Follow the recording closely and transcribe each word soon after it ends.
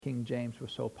King James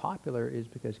was so popular is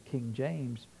because King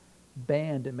James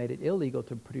banned and made it illegal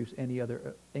to produce any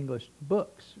other English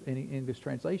books, any English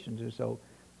translations. And so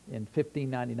in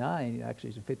 1599, actually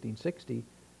it's in 1560,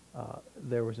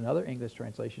 there was another English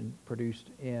translation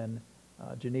produced in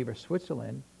Geneva,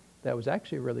 Switzerland, that was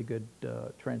actually a really good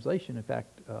translation. In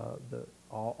fact,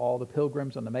 all the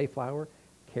pilgrims on the Mayflower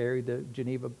carried the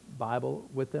Geneva Bible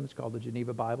with them. It's called the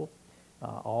Geneva Bible.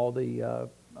 All the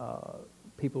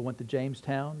people who went to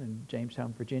Jamestown in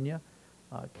Jamestown, Virginia,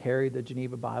 carried the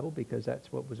Geneva Bible because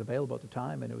that's what was available at the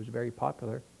time, and it was very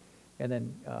popular. And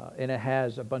then and it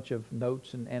has a bunch of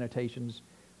notes and annotations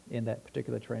in that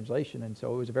particular translation, and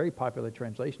so it was a very popular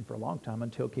translation for a long time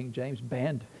until King James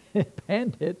banned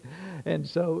it, and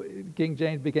so King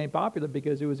James became popular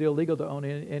because it was illegal to own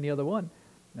any other one.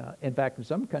 In fact, in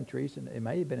some countries, and it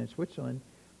may have been in Switzerland,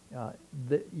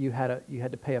 you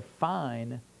had to pay a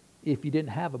fine if you didn't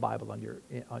have a Bible on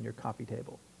your coffee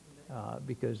table,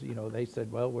 because they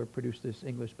said, well, we'll produce this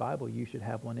English Bible, you should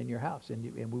have one in your house,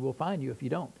 and we will fine you if you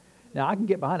don't. Now, I can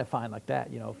get behind a fine like that,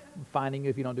 fining you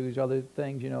if you don't do these other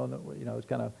things, it's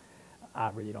kind of, I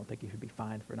really don't think you should be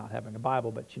fined for not having a Bible,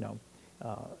 but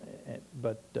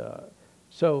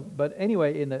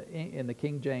anyway, in the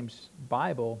King James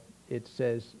Bible, it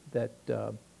says that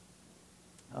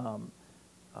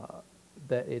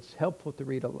that it's helpful to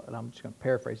read, and I'm just going to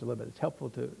paraphrase a little bit, it's helpful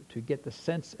to get the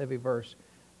sense of a verse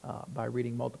by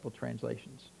reading multiple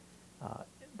translations.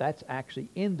 That's actually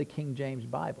in the King James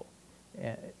Bible.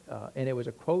 And it was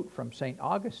a quote from St.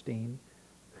 Augustine,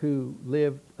 who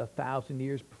lived 1,000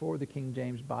 years before the King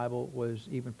James Bible was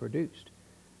even produced.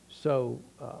 So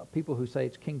people who say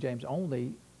it's King James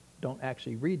only don't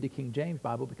actually read the King James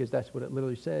Bible, because that's what it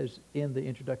literally says in the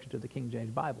introduction to the King James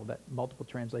Bible, that multiple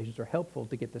translations are helpful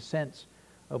to get the sense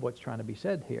of what's trying to be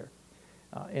said here.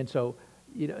 And so,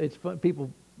 it's fun.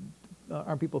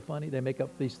 Aren't people funny? They make up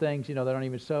these things, they don't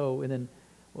even so, and then,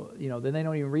 then they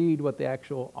don't even read what the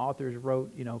actual authors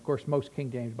wrote. Of course, most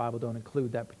King James Bible don't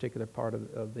include that particular part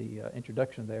of the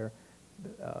introduction there.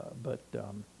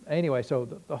 Anyway, so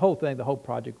the whole thing, the whole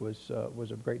project was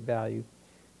of great value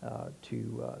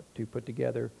to put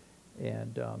together,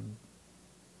 and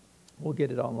we'll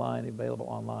get it available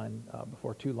online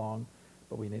before too long.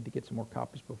 But we need to get some more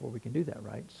copies before we can do that,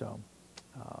 right? So,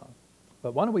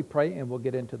 but why don't we pray, and we'll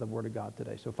get into the Word of God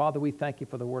today. So, Father, we thank you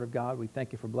for the Word of God. We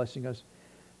thank you for blessing us.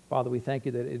 Father, we thank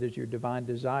you that it is your divine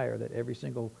desire that every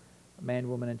single man,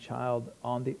 woman, and child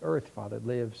on the earth, Father,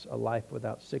 lives a life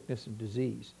without sickness and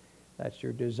disease. That's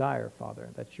your desire, Father.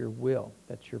 That's your will.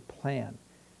 That's your plan.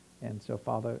 And so,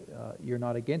 Father, you're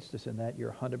not against us in that.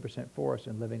 You're 100% for us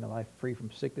in living a life free from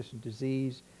sickness and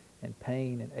disease and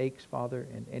pain and aches, Father,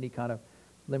 and any kind of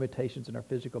limitations in our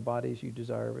physical bodies. You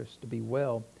desire us to be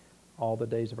well all the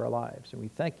days of our lives. And we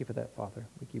thank you for that, Father.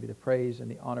 We give you the praise and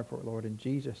the honor for it, Lord, in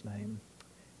Jesus' name.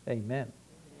 Amen.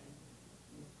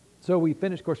 So we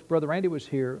finished, of course, Brother Randy was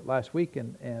here last week,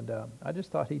 and I just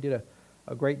thought he did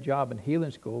a great job in healing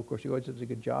school. Of course, he always does a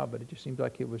good job, but it just seems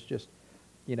like it was just,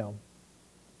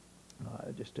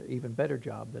 just an even better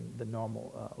job than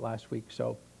normal last week.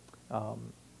 So,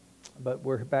 but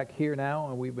we're back here now,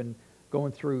 and we've been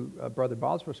going through Brother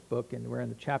Bosworth's book, and we're in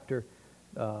the chapter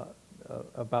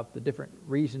about the different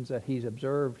reasons that he's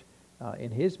observed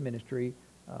in his ministry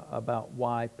about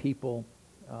why people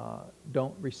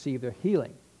don't receive their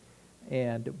healing.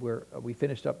 And we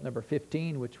finished up number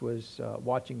 15, which was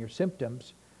watching your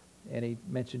symptoms. And he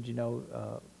mentioned,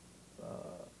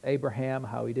 Abraham,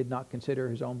 how he did not consider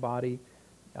his own body,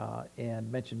 and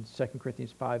mentioned 2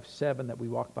 Corinthians 5:7, that we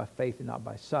walk by faith and not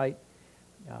by sight.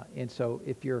 And so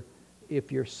if your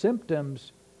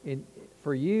symptoms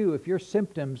if your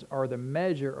symptoms are the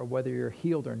measure of whether you're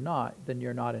healed or not, then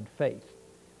you're not in faith.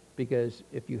 Because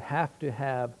if you have to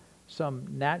have some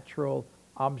natural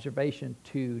observation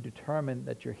to determine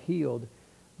that you're healed,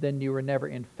 then you were never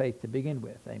in faith to begin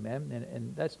with. Amen.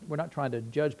 And that's, we're not trying to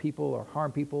judge people or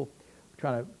harm people. We're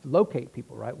trying to locate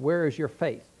people, right? Where is your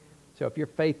faith? So if your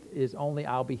faith is only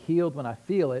I'll be healed when I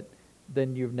feel it,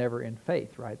 then you're never in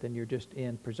faith, right? Then you're just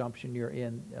in presumption. You're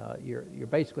in you're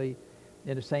basically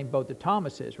in the same boat that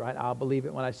Thomas is, right? I'll believe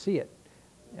it when I see it.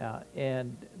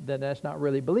 And then that's not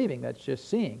really believing, that's just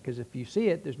seeing. Because if you see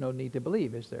it, there's no need to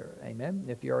believe, is there? Amen?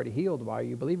 If you're already healed, why are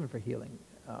you believing for healing?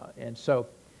 So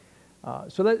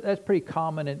that's pretty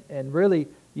common, and really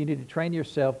you need to train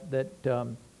yourself that,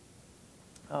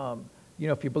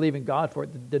 if you believe in God for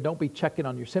it, then don't be checking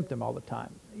on your symptom all the time.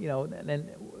 And then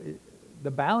the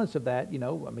balance of that, you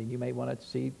may want to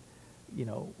see,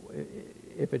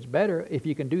 if it's better, if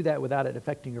you can do that without it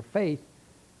affecting your faith,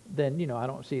 then, I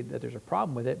don't see that there's a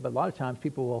problem with it. But a lot of times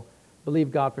people will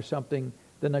believe God for something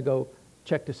Then they go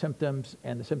check the symptoms,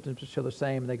 and the symptoms are still the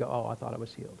same, and they go, oh, I thought I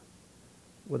was healed.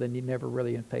 Well, then you're never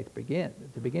really in faith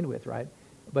to begin with, right?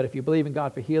 But if you believe in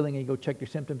God for healing and you go check your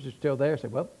symptoms are still there, say,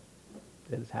 well,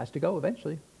 it has to go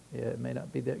eventually. It may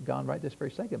not be gone right this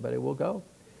very second, but it will go.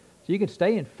 So you can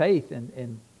stay in faith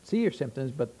and see your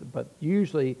symptoms, but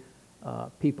usually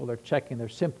people are checking their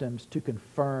symptoms to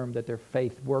confirm that their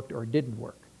faith worked or didn't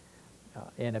work.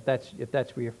 And if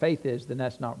that's where your faith is, then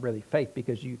that's not really faith,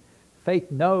 because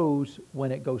faith knows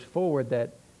when it goes forward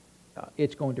that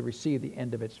it's going to receive the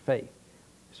end of its faith.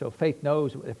 So faith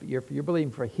knows if you're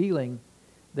believing for healing,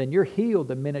 then you're healed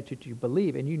the minute that you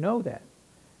believe, and you know that.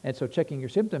 And so checking your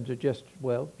symptoms are just,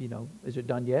 well, is it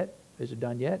done yet? Is it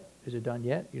done yet? Is it done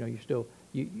yet?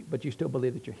 But you still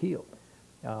believe that you're healed.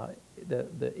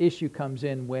 The issue comes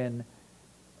in when,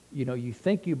 you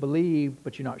think you believe,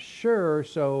 but you're not sure,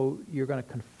 so you're going to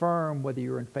confirm whether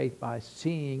you're in faith by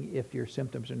seeing if your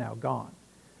symptoms are now gone.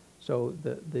 So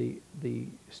the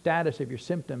status of your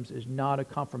symptoms is not a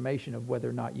confirmation of whether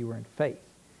or not you were in faith.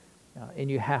 And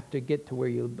you have to get to where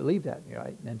you believe that,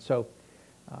 right? And so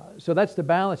that's the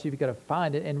balance you've got to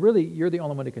find it. And really, you're the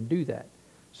only one who can do that.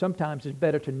 Sometimes it's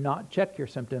better to not check your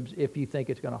symptoms if you think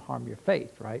it's going to harm your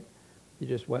faith, right? You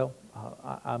just,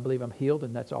 I believe I'm healed,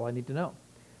 and that's all I need to know.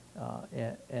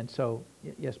 And so,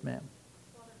 yes, ma'am.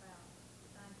 What about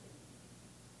thanking,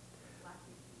 like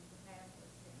if you have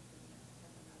a symptom that's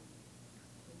coming on you,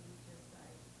 can you just say,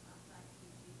 I thank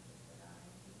you, Jesus, that I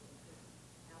am healed, just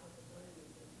out of the blue, and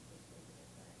then just leave it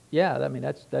at that? Yeah, I mean,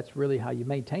 that's really how you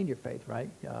maintain your faith, right?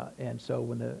 And so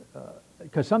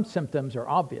because some symptoms are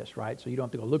obvious, right? So you don't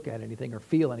have to go look at anything or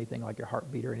feel anything like your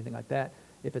heartbeat or anything like that.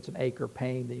 If it's an ache or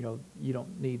pain, you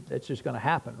don't need, it's just going to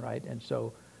happen, right? And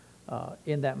so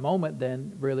in that moment,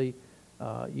 then really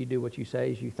you do what you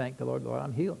say is you thank the Lord,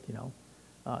 I'm healed,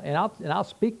 and I'll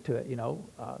speak to it,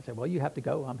 say, well, you have to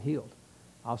go, I'm healed.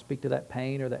 I'll speak to that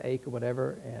pain or the ache or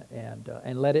whatever,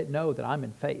 and let it know that I'm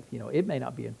in faith. It may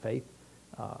not be in faith.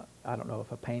 I don't know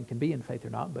if a pain can be in faith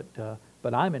or not,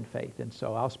 but I'm in faith, and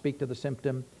so I'll speak to the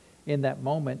symptom in that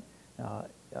moment.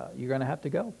 You're going to have to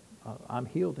go. I'm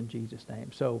healed in Jesus'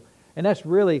 name. So, and that's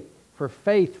really for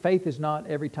faith. Faith is not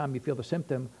every time you feel the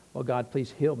symptom, well, God, please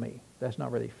heal me. That's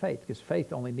not really faith, because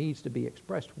faith only needs to be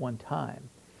expressed one time,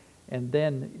 and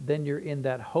then you're in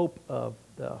that hope of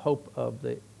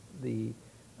the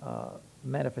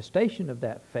manifestation of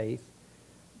that faith,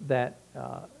 that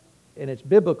and it's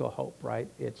biblical hope, right?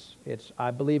 It's I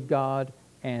believe God,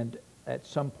 and at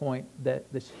some point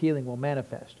that this healing will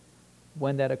manifest.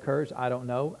 When that occurs, I don't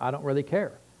know. I don't really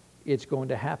care. It's going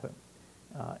to happen.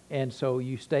 And so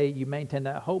you maintain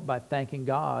that hope by thanking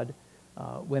God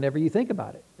whenever you think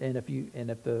about it. And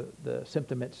if the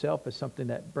symptom itself is something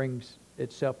that brings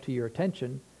itself to your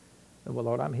attention, then, well,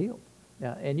 Lord, I'm healed.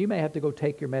 And you may have to go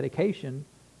take your medication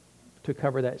to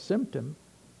cover that symptom,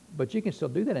 but you can still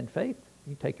do that in faith.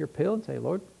 You take your pill and say,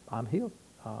 Lord, I'm healed.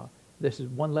 This is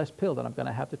one less pill that I'm going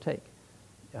to have to take.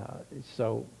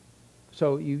 So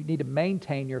you need to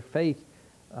maintain your faith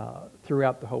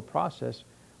throughout the whole process.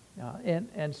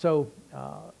 And so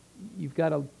you've got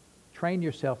to train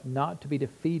yourself not to be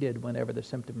defeated whenever the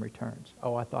symptom returns.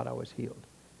 Oh, I thought I was healed.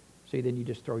 See, then you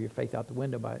just throw your faith out the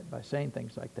window by saying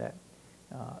things like that.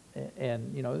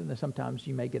 And sometimes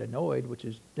you may get annoyed, which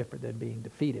is different than being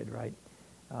defeated, right?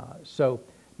 So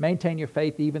maintain your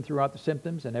faith even throughout the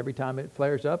symptoms, and every time it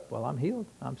flares up, well, I'm healed.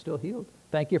 I'm still healed.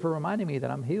 Thank you for reminding me that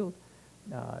I'm healed.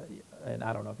 And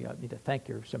I don't know if you need to thank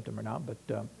your symptom or not,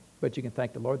 but you can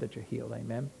thank the Lord that you're healed.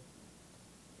 Amen.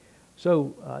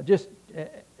 So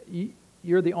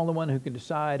you're the only one who can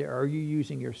decide, are you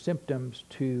using your symptoms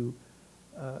to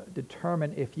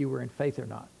determine if you were in faith or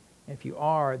not. If you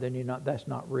are, then you're not. That's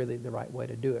not really the right way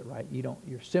to do it, right?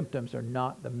 Your symptoms are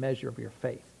not the measure of your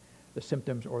faith. The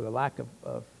symptoms or the lack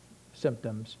of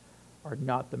symptoms are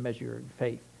not the measure of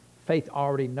faith. Faith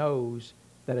already knows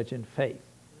that it's in faith.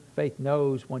 Faith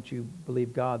knows once you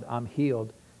believe God, I'm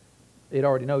healed, it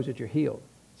already knows that you're healed.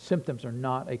 Symptoms are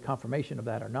not a confirmation of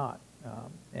that or not.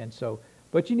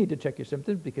 But you need to check your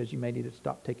symptoms, because you may need to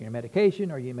stop taking your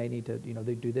medication, or you may need to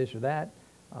do this or that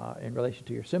in relation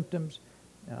to your symptoms.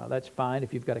 That's fine.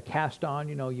 If you've got a cast on,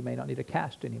 you may not need a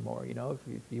cast anymore.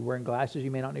 If you're wearing glasses,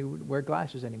 you may not need to wear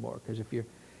glasses anymore, because if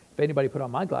anybody put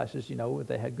on my glasses, if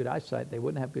they had good eyesight, they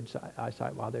wouldn't have good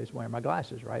eyesight while they was wearing my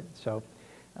glasses, right?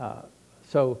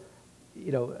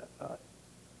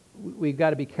 We've got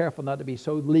to be careful not to be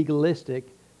so legalistic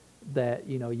that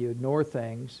you ignore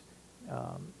things,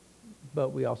 but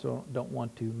we also don't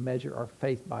want to measure our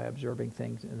faith by observing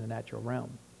things in the natural realm.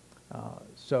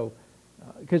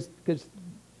 Because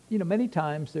many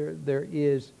times there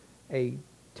is a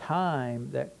time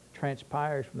that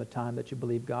transpires from the time that you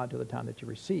believe God to the time that you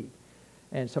receive.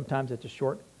 And sometimes it's a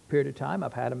short period of time.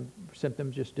 I've had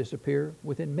symptoms just disappear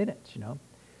within minutes,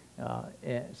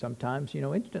 and sometimes,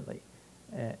 instantly.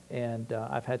 And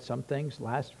I've had some things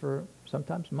last for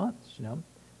sometimes months,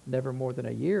 never more than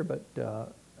a year, but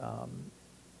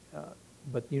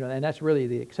and that's really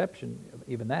the exception of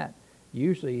even that.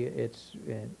 Usually it's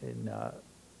in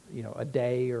a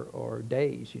day or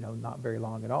days, not very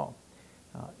long at all.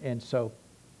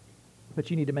 But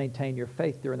you need to maintain your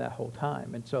faith during that whole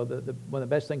time. And so one of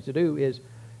the best things to do is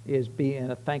be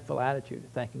in a thankful attitude,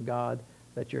 thanking God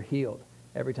that you're healed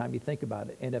every time you think about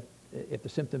it. And if the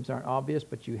symptoms aren't obvious,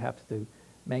 but you have to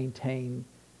maintain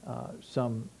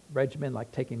some regimen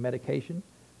like taking medication,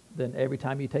 then every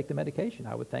time you take the medication,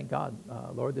 I would thank God,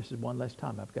 Lord, this is one less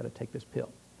time I've got to take this pill.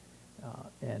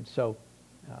 And so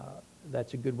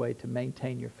that's a good way to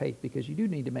maintain your faith, because you do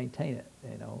need to maintain it.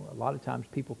 A lot of times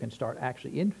people can start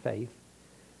actually in faith,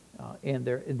 and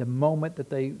they're in the moment that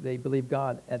they believe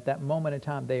God, at that moment in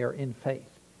time they are in faith.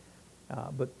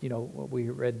 But what we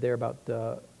read there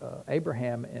about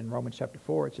Abraham in Romans chapter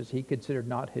 4, it says he considered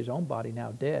not his own body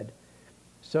now dead.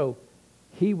 So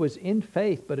he was in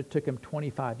faith, but it took him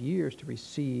 25 years to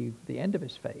receive the end of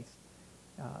his faith.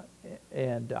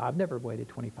 And I've never waited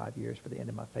 25 years for the end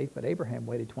of my faith, but Abraham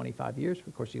waited 25 years.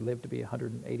 Of course, he lived to be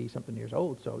 180 something years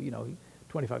old, so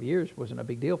 25 years wasn't a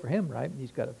big deal for him, right?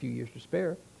 He's got a few years to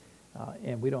spare,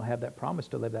 and we don't have that promise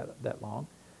to live that long.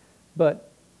 But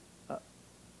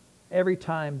every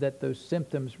time that those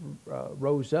symptoms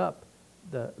rose up,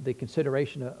 the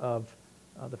consideration of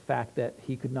the fact that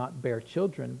he could not bear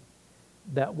children,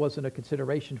 that wasn't a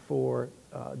consideration for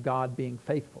God being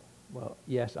faithful. Well,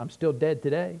 yes, I'm still dead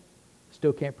today,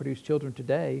 still can't produce children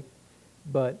today,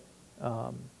 but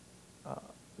God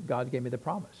gave me the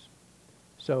promise.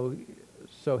 So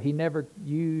he never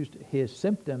used his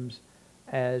symptoms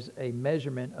as a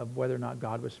measurement of whether or not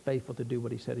God was faithful to do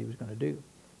what he said he was going to do.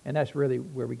 And that's really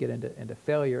where we get into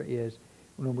failure, is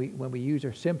when we use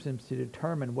our symptoms to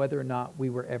determine whether or not we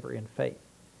were ever in faith.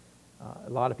 A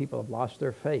lot of people have lost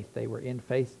their faith. They were in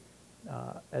faith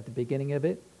at the beginning of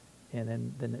it,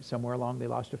 and then somewhere along they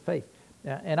lost their faith.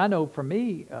 And I know for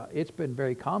me, it's been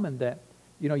very common that,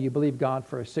 you believe God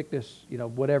for a sickness,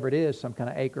 whatever it is, some kind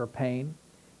of ache or pain.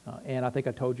 And I think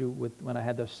I told you when I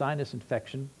had the sinus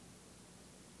infection,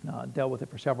 dealt with it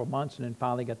for several months, and then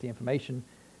finally got the information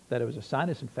that it was a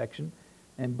sinus infection,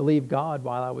 and believed God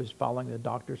while I was following the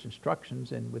doctor's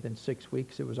instructions, and within 6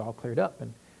 weeks it was all cleared up.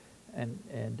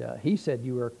 And he said,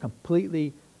 you were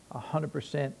completely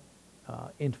 100%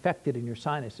 infected in your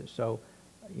sinuses. So,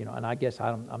 and I guess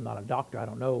I'm not a doctor. I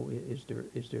don't know. Is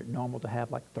there normal to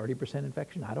have like 30%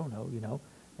 infection? I don't know.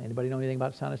 Anybody know anything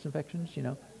about sinus infections?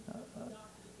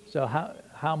 So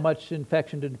how much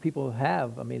infection did people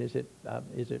have? I mean,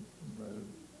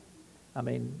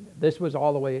 this was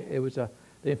all the way.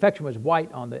 The infection was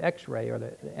white on the X-ray or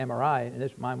the MRI,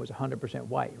 and mine was 100%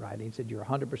 white, right? And he said you're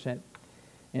 100%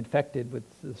 infected with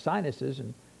the sinuses,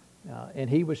 and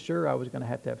he was sure I was going to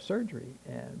have surgery.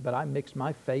 But I mixed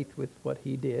my faith with what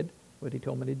he did, what he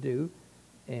told me to do,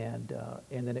 and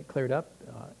then it cleared up.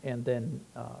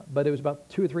 But it was about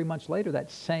 2 or 3 months later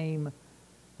that same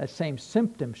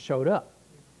symptom showed up,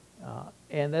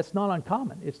 and that's not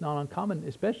uncommon. It's not uncommon,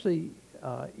 especially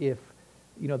if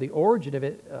the origin of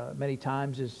it many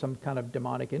times is some kind of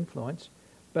demonic influence.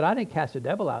 But I didn't cast the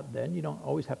devil out then. You don't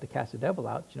always have to cast the devil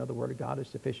out. The Word of God is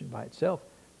sufficient by itself.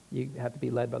 You have to be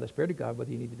led by the Spirit of God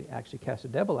whether you need to actually cast the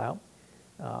devil out.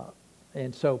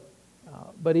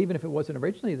 But even if it wasn't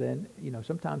originally then,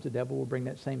 sometimes the devil will bring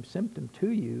that same symptom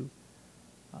to you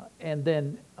and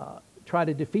then try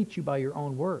to defeat you by your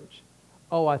own words.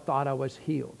 Oh, I thought I was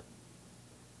healed.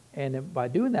 And by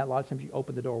doing that, a lot of times you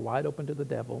open the door wide open to the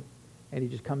devil, and he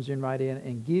just comes in right in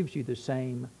and gives you the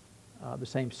same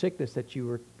sickness that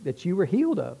you were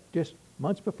healed of just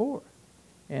months before.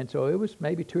 And so it was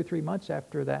maybe 2 or 3 months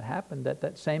after that happened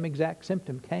that same exact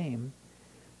symptom came.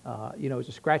 It was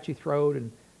a scratchy throat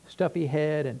and stuffy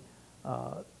head and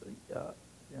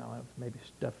maybe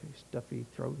stuffy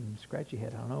throat and scratchy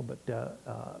head. I don't know,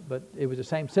 but it was the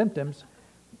same symptoms.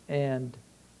 And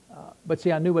but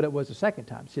see, I knew what it was the second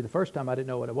time. See, the first time I didn't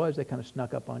know what it was. They kind of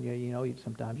snuck up on you.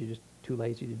 Sometimes you're just too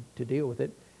lazy to deal with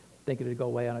it, thinking it'd go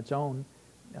away on its own.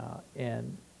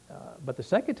 But the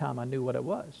second time I knew what it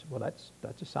was. Well, that's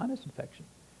a sinus infection,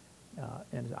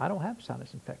 and I don't have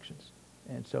sinus infections.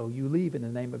 And so you leave in the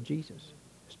name of Jesus.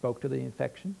 Spoke to the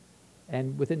infection,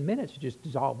 and within minutes it just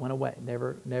dissolved, went away.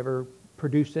 Never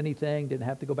produced anything. Didn't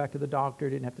have to go back to the doctor.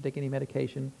 Didn't have to take any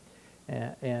medication.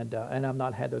 And I've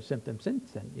not had those symptoms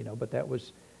since then. But that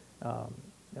was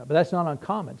But that's not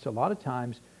uncommon. So a lot of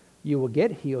times you will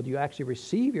get healed. You actually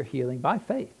receive your healing by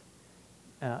faith.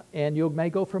 And you may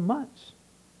go for months.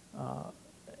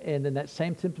 And then that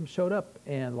same symptom showed up.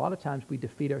 And a lot of times we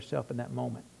defeat ourselves in that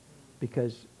moment.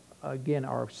 Because, again,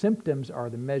 our symptoms are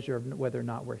the measure of whether or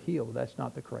not we're healed. That's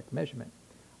not the correct measurement.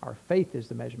 Our faith is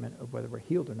the measurement of whether we're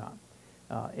healed or not.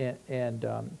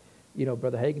 You know,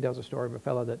 Brother Hagin tells a story of a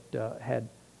fellow that had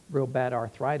real bad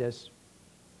arthritis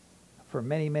for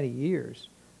many, many years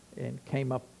and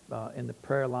came up in the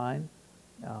prayer line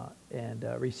and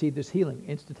received this healing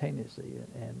instantaneously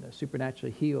and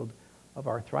supernaturally healed of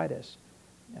arthritis.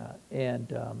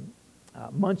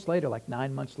 Months later, like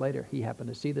 9 months later, he happened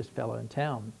to see this fellow in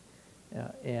town.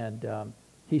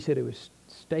 He said he was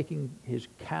staking his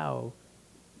cow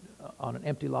on an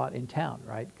empty lot in town,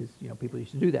 right? Because, you know, people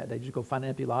used to do that. They just go find an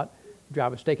empty lot,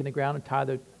 drive a stake in the ground and tie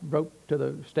the rope to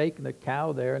the stake and the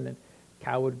cow there, and then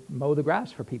cow would mow the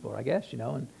grass for people, I guess, you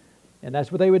know, and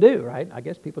that's what they would do, right? I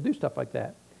guess people do stuff like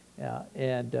that.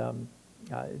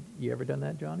 You ever done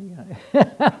that, Johnny?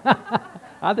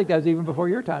 I think that was even before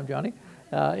your time, Johnny.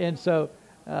 You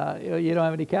don't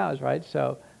have any cows, right?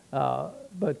 So,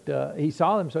 but he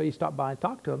saw them, so he stopped by and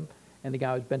talked to him, and the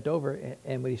guy was bent over,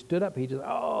 and when he stood up, he just,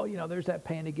 oh, you know, there's that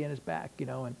pain again, his back, you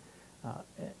know,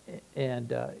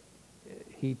 and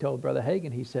he told Brother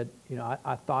Hagin, he said, you know,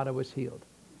 I thought I was healed,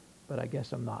 but I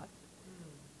guess I'm not.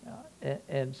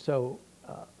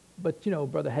 But you know,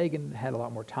 Brother Hagin had a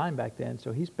lot more time back then,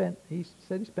 so he said he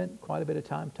spent quite a bit of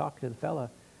time talking to the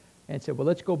fella, and said, well,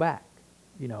 let's go back.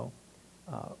 You know,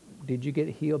 did you get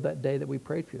healed that day that we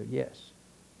prayed for you? Yes.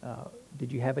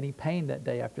 Did you have any pain that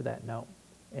day after that? No.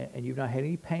 And you've not had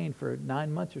any pain for 9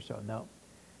 months or so? No.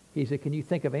 He said, can you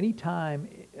think of any time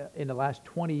in the last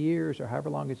 20 years or however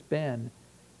long it's been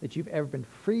that you've ever been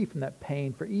free from that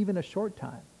pain for even a short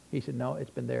time? He said, no, it's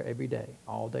been there every day,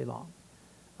 all day long.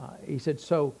 He said,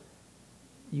 so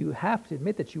you have to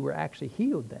admit that you were actually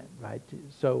healed then, right?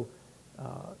 So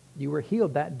you were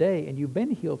healed that day, and you've been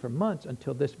healed for months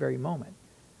until this very moment.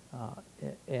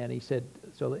 And he said,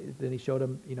 so then he showed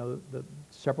him, you know, the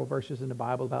several verses in the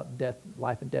Bible about death,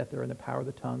 life and death are in the power of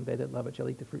the tongue. They that love it shall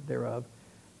eat the fruit thereof.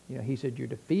 You know, he said, you're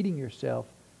defeating yourself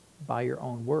by your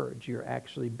own words. You're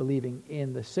actually believing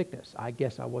in the sickness. I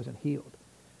guess I wasn't healed.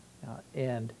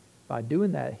 And by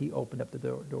doing that, he opened up the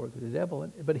door to the devil.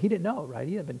 But he didn't know, right?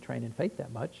 He hadn't been trained in faith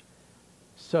that much.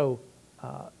 So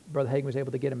Brother Hagin was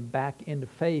able to get him back into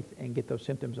faith and get those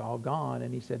symptoms all gone.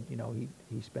 And he said, you know,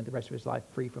 he spent the rest of his life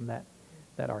free from that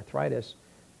arthritis.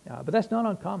 But that's not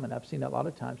uncommon. I've seen that a lot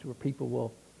of times where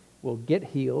people will get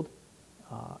healed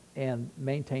and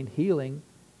maintain healing.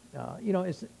 You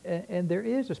know, and there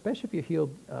is, especially if you're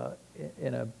healed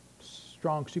in a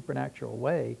strong supernatural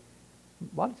way,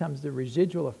 a lot of times the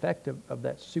residual effect of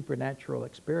that supernatural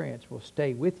experience will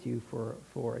stay with you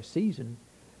for a season.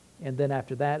 And then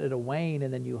after that, it'll wane,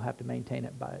 and then you'll have to maintain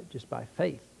it by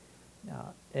faith.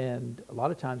 And a lot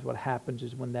of times what happens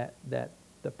is when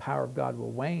the power of God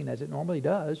will wane, as it normally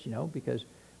does, you know, because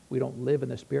we don't live in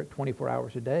the Spirit 24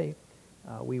 hours a day.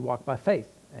 We walk by faith.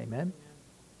 Amen.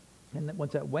 And that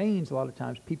once that wanes, a lot of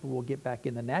times people will get back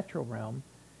in the natural realm,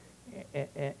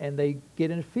 and they get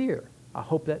in fear. I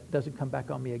hope that doesn't come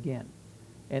back on me again.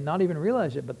 And not even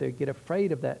realize it, but they get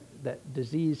afraid of that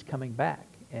disease coming back.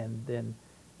 And then,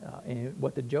 and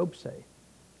what did Job say?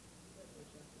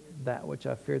 That which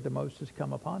I feared the most has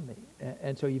come upon me.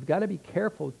 And so you've got to be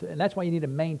careful, and that's why you need to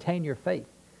maintain your faith.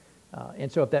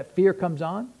 And so if that fear comes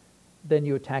on, then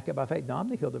you attack it by faith. No, I'm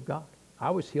the healed of God. I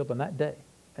was healed on that day,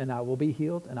 and I will be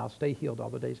healed, and I'll stay healed all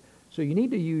the days. So you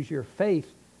need to use your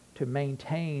faith to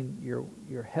maintain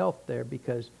your health there,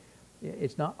 because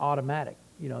it's not automatic.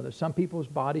 You know, there's some people's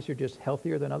bodies are just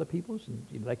healthier than other people's, and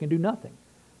you know, they can do nothing.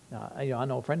 You know, I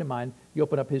know a friend of mine, you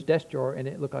open up his desk drawer, and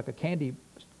it looked like a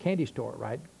candy store,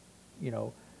 right? You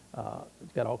know,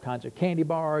 it's got all kinds of candy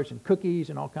bars and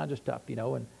cookies and all kinds of stuff, you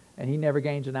know, and he never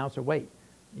gains an ounce of weight,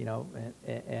 you know,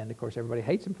 and of course everybody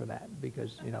hates him for that,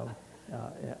 because, you know,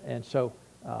 and so,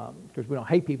 because we don't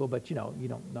hate people, but, you know, you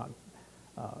don't not,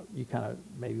 you kind of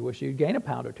maybe wish you'd gain a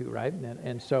pound or two, right?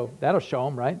 And so that'll show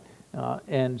them, right?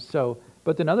 And so,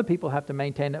 but then other people have to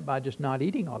maintain it by just not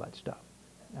eating all that stuff.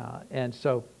 And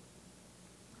so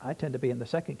I tend to be in the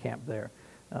second camp there.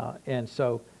 And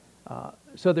so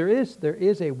there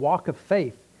is a walk of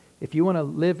faith. If you want to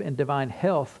live in divine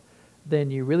health,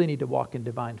 then you really need to walk in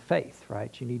divine faith,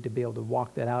 right? You need to be able to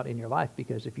walk that out in your life,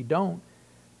 because if you don't,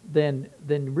 then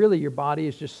really your body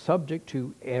is just subject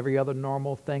to every other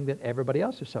normal thing that everybody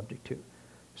else is subject to.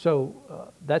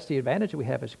 So that's the advantage that we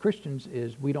have as Christians,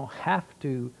 is we don't have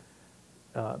to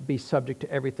be subject to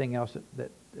everything else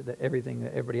everything that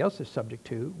everybody else is subject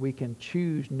to. We can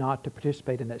choose not to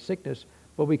participate in that sickness,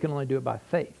 but we can only do it by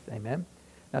faith. Amen.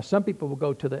 Now, some people will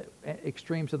go to the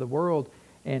extremes of the world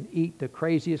and eat the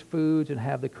craziest foods and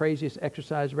have the craziest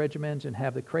exercise regimens and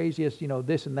have the craziest,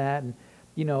 this and that. And,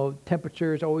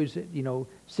 temperature is always at,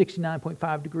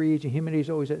 69.5 degrees and humidity is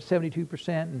always at 72%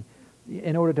 and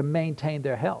in order to maintain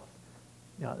their health.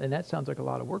 And that sounds like a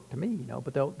lot of work to me,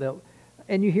 but they'll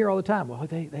and you hear all the time, well,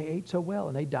 they ate so well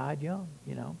and they died young,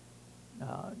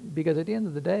 because at the end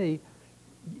of the day,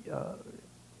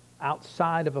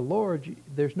 outside of the Lord,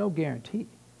 there's no guarantee.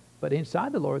 But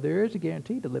inside the Lord, there is a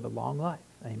guarantee to live a long life.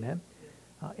 Amen.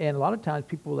 And a lot of times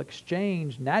people will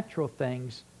exchange natural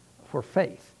things for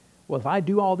faith. Well, if I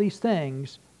do all these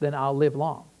things, then I'll live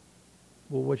long.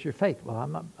 Well, what's your faith?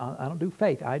 Well, I don't do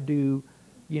faith. I do,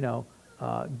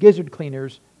 gizzard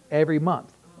cleaners every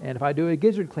month. And if I do a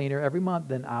gizzard cleaner every month,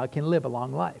 then I can live a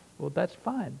long life. Well, that's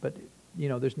fine. But,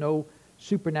 there's no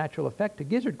supernatural effect to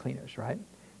gizzard cleaners, right?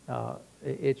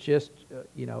 It's just,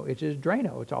 it's just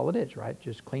Drano. It's all it is, right?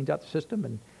 Just cleans out the system.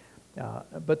 And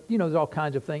but, there's all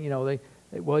kinds of things,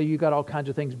 you got all kinds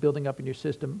of things building up in your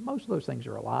system. Most of those things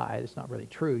are a lie. It's not really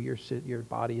true. Your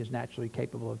body is naturally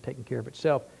capable of taking care of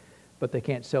itself. But they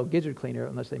can't sell gizzard cleaner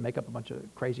unless they make up a bunch of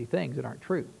crazy things that aren't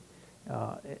true.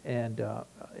 I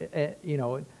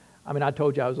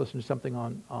told you I was listening to something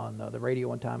on the radio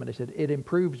one time, and they said it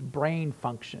improves brain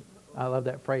function. I love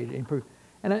that phrase, improve.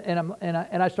 And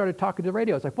I started talking to the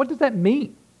radio. I was like, what does that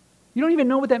mean? You don't even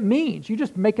know what that means. You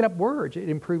just make it up words. It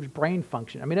improves brain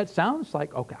function. It sounds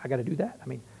like, okay, I got to do that.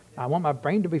 I want my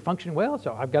brain to be functioning well,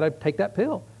 so I've got to take that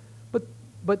pill.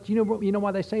 But you know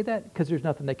why they say that? Because there's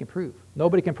nothing they can prove.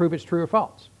 Nobody can prove it's true or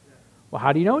false. Well,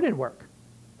 how do you know it didn't work?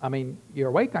 You're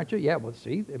awake, aren't you? Yeah, well,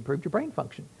 see, it improved your brain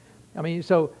function.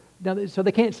 So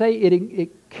they can't say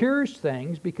it cures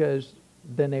things because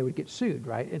then they would get sued,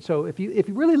 right? And so if you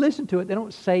really listen to it, they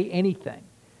don't say anything.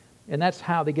 And that's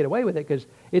how they get away with it, because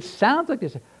it sounds like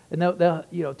this. And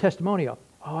they'll testimonial,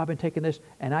 oh, I've been taking this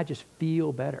and I just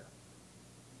feel better.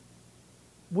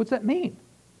 What's that mean?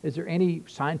 Is there any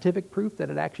scientific proof that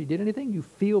it actually did anything? You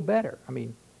feel better.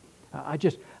 I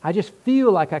just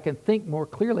feel like I can think more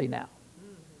clearly now.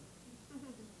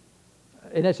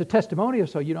 And it's a testimonial,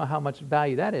 so you know how much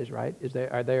value that is, right?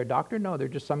 Are they a doctor? No, they're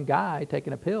just some guy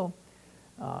taking a pill.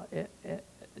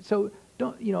 So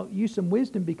don't use some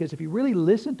wisdom, because if you really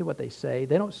listen to what they say,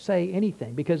 they don't say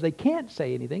anything, because they can't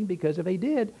say anything, because if they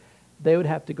did, they would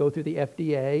have to go through the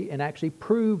FDA and actually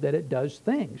prove that it does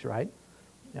things, right?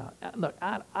 Now, look,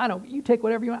 I don't. You take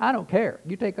whatever you want. I don't care.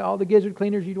 You take all the gizzard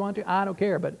cleaners you want to. I don't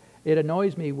care. But it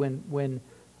annoys me when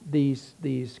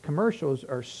these commercials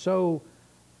are so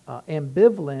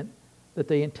ambivalent that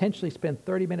they intentionally spend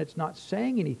 30 minutes not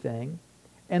saying anything,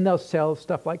 and they'll sell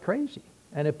stuff like crazy.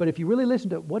 But if you really listen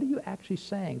to it, what are you actually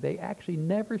saying? They actually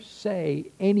never say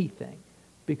anything,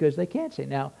 because they can't say.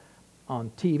 Now,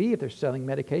 on TV, if they're selling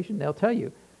medication, they'll tell you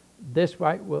this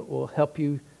will help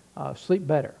you sleep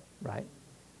better, right?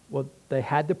 Well, they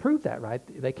had to prove that, right?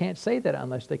 They can't say that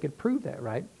unless they could prove that,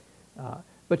 right?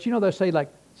 But they'll say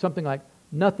something like,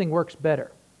 nothing works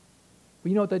better. Well,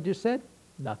 you know what they just said?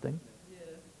 Nothing.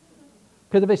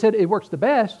 Because if they said it works the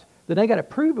best, then they got to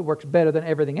prove it works better than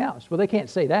everything else. Well, they can't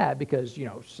say that because,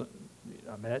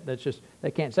 that's just, they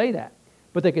can't say that.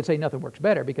 But they can say nothing works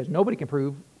better, because nobody can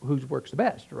prove whose works the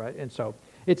best, right? And so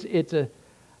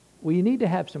we need to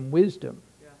have some wisdom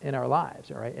in our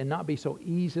lives, all right? And not be so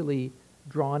easily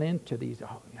drawn into these,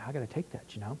 I got to take that,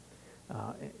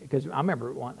 because I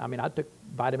remember I took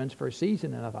vitamins for a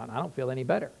season and I thought, I don't feel any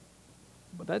better.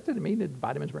 But that didn't mean that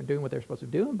vitamins weren't doing what they're supposed to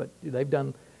be doing, but they've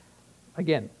done,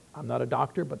 again, I'm not a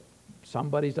doctor, but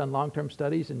somebody's done long-term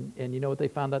studies, and you know what they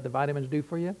found out the vitamins do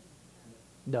for you?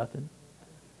 Nothing.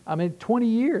 20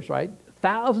 years, right?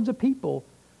 Thousands of people,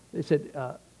 they said,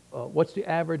 what's the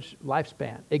average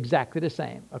lifespan? Exactly the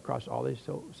same across all these.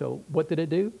 So what did it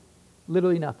do?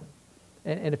 Literally nothing.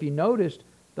 And if you noticed,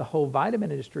 the whole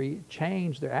vitamin industry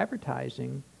changed their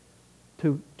advertising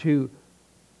to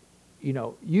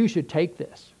you should take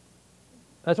this.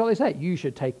 That's all they say. You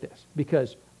should take this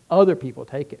because other people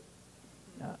take it.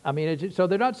 So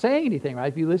they're not saying anything, right?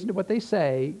 If you listen to what they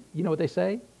say, you know what they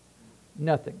say?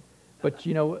 Nothing. But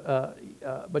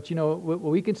what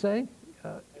we can say?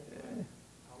 All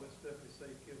that stuff they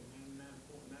say kills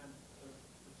 99.9%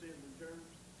 of the germs.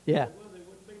 Yeah. Well, there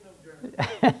wouldn't be no germs.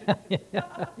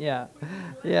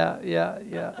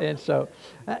 Yeah. And so,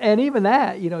 and even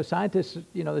that, scientists,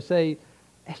 they say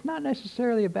it's not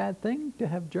necessarily a bad thing to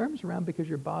have germs around, because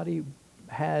your body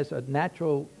has a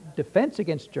natural defense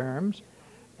against germs,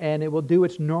 and it will do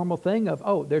its normal thing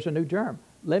of, there's a new germ.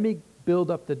 Let me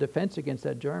build up the defense against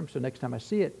that germ, so next time I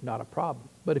see it, not a problem.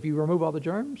 But if you remove all the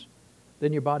germs,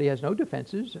 then your body has no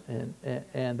defenses,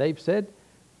 and they've said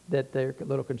that they're a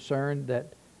little concerned that,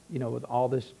 with all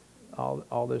this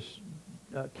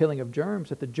killing of germs,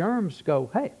 that the germs go,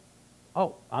 hey,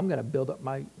 I'm going to build up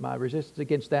my resistance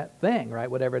against that thing, right?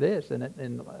 Whatever it is.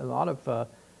 And a lot of,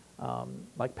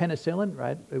 like penicillin,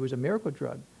 right? It was a miracle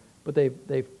drug. But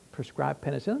they've prescribed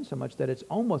penicillin so much that it's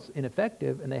almost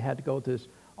ineffective, and they had to go to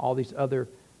all these other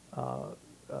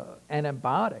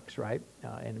antibiotics, right?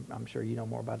 And I'm sure you know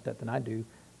more about that than I do.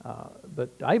 But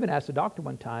I even asked the doctor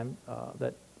one time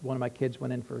that one of my kids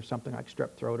went in for something like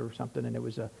strep throat or something, and it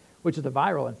was which is a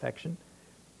viral infection,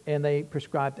 and they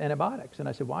prescribed antibiotics. And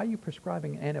I said, why are you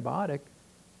prescribing antibiotic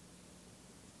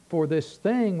for this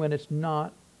thing when it's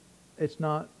not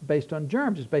based on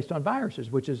germs, it's based on viruses,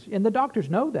 and the doctors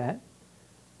know that.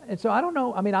 And so I don't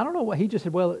know what he just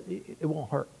said, well, it won't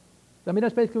hurt. I mean,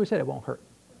 that's basically what he said, it won't hurt.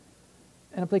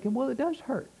 And I'm thinking, well, it does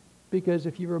hurt, because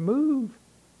if you remove,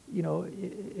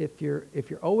 if you're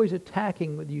always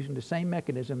attacking with using the same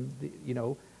mechanism,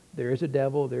 there is a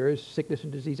devil, there is sickness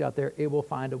and disease out there, it will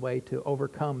find a way to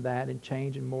overcome that and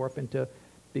change and morph into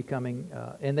becoming,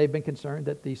 and they've been concerned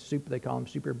that they call them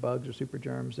super bugs or super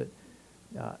germs that,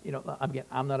 again,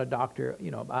 I'm not a doctor,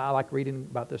 I like reading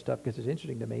about this stuff because it's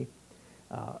interesting to me,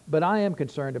 but I am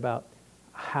concerned about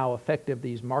how effective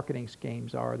these marketing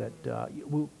schemes are that,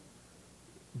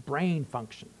 brain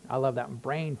function. I love that one,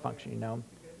 brain function,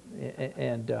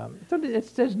 and so it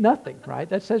says nothing, right?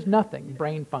 That says nothing,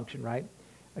 brain function, right?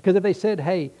 Because if they said,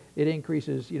 hey, it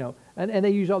increases, and they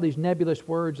use all these nebulous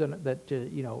words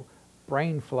that,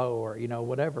 brain flow or,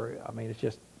 whatever. I mean, it's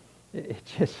just,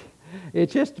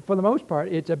 for the most part,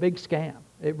 it's a big scam.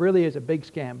 It really is a big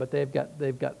scam, but they've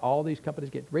got all these companies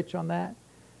get rich on that.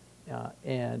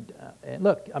 And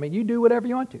look, I mean, you do whatever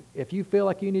you want to. If you feel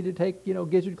like you need to take,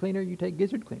 gizzard cleaner, you take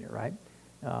gizzard cleaner, right?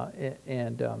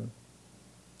 And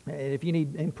if you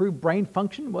need improved brain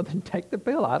function, well, then take the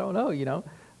pill. I don't know,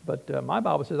 But my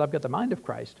Bible says I've got the mind of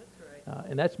Christ. That's right.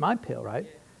 And that's my pill, right?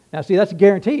 Yeah. Now, see, that's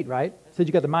guaranteed, right? It says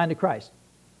you got the mind of Christ.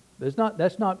 That's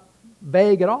not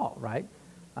vague at all, right?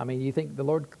 I mean, you think the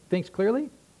Lord thinks clearly?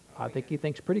 I think he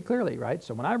thinks pretty clearly, right?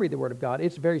 So when I read the Word of God,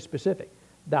 it's very specific.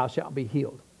 Thou shalt be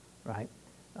healed, right?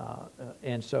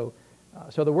 And so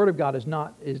the Word of God is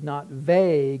not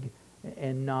vague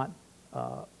and not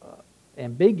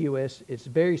ambiguous. It's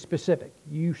very specific.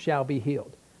 You shall be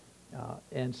healed.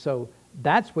 And so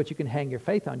that's what you can hang your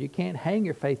faith on. You can't hang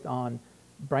your faith on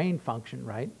brain function,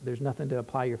 right? There's nothing to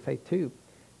apply your faith to.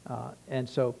 And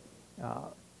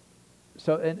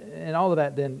all of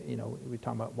that then, we're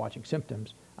talking about watching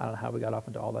symptoms. I don't know how we got off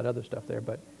into all that other stuff there,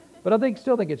 but I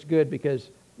still think it's good because,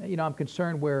 I'm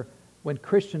concerned when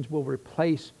Christians will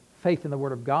replace faith in the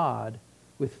Word of God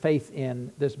with faith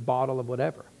in this bottle of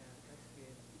whatever. Yeah, that's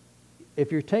good.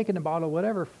 If you're taking a bottle of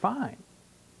whatever, fine.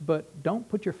 But don't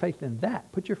put your faith in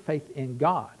that. Put your faith in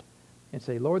God and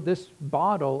say, Lord, this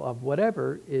bottle of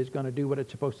whatever is going to do what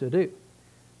it's supposed to do.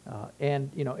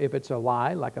 And if it's a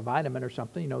lie, like a vitamin or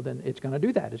something, then it's going to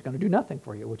do that. It's going to do nothing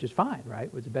for you, which is fine, right?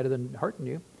 It's better than hurting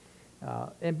you.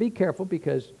 And be careful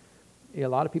because a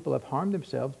lot of people have harmed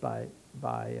themselves by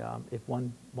if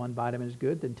one vitamin is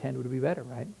good, then 10 would be better,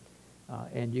 right?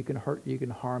 And you can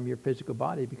harm your physical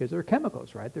body because they're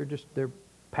chemicals, right? They're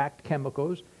packed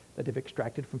chemicals that they've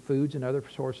extracted from foods and other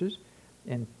sources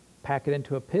and pack it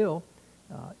into a pill.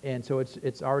 And so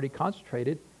it's already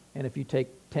concentrated. And if you take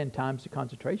 10 times the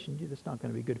concentration, that's not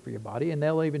going to be good for your body. And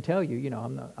they'll even tell you,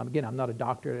 I'm not a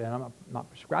doctor and I'm not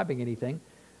prescribing anything,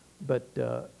 but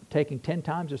taking 10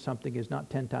 times of something is not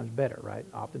 10 times better, right?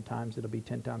 Oftentimes it'll be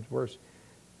 10 times worse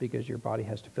because your body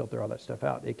has to filter all that stuff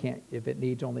out. It can't, if it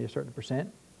needs only a certain percent,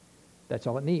 that's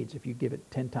all it needs. If you give it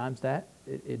 10 times that,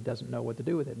 it doesn't know what to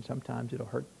do with it. And sometimes it'll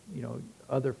hurt,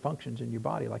 other functions in your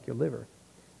body like your liver.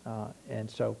 And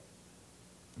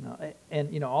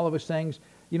all of those things,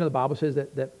 the Bible says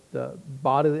that the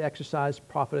bodily exercise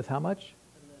profiteth how much?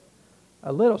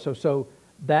 A little. So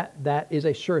that is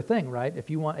a sure thing, right? If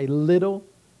you want a little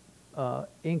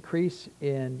increase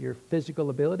in your physical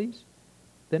abilities,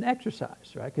 then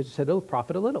exercise, right? Because it said it'll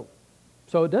profit a little.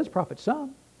 So it does profit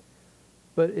some,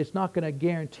 but it's not going to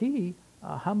guarantee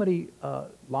how many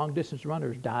long-distance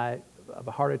runners die of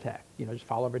a heart attack, just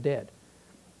fall over dead.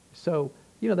 So,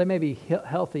 they may be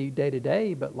healthy day to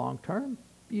day, but long term,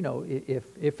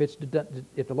 if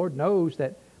the Lord knows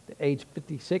that at age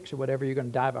 56 or whatever you're going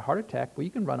to die of a heart attack, well, you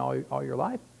can run all your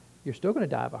life. You're still going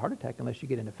to die of a heart attack unless you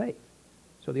get into faith.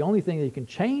 So the only thing that can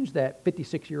change that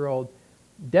 56-year-old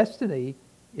destiny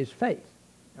is faith.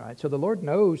 All right. So the Lord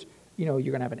knows, you're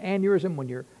going to have an aneurysm when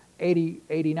you're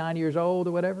 89 years old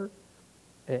or whatever.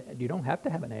 You don't have to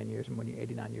have an aneurysm when you're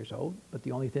 89 years old, but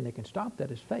the only thing that can stop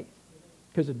that is faith.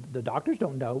 Because the doctors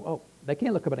don't know. Oh, they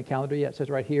can't look up on a calendar yet. It says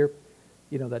right here,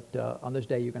 that on this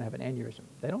day you're going to have an aneurysm.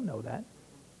 They don't know that,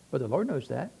 but the Lord knows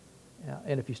that.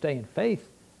 And if you stay in faith,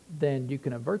 then you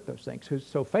can avert those things.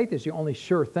 So faith is the only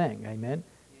sure thing. Amen.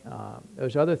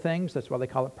 There's other things. That's why they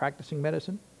call it practicing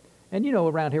medicine. And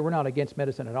around here we're not against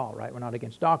medicine at all, right? We're not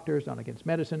against doctors, not against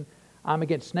medicine. I'm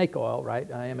against snake oil, right?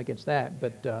 I am against that,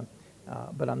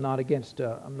 but I'm not against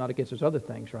those other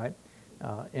things, right?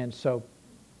 And so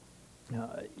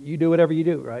you do whatever you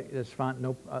do, right? That's fine,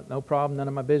 no problem, none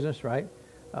of my business, right?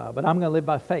 But I'm going to live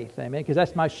by faith, amen? Because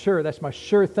that's my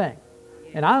sure thing.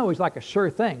 And I always like a sure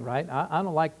thing, right? I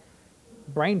don't like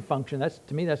brain function.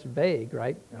 To me that's vague,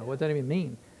 right? What does that even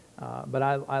mean? But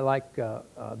I like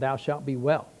thou shalt be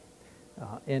well.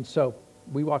 And so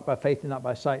we walk by faith and not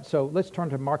by sight. So let's turn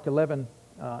to Mark 11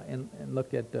 and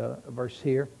look at a verse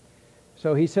here.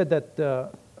 So he said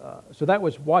that, so that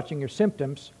was watching your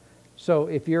symptoms. So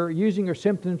if you're using your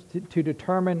symptoms to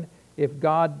determine if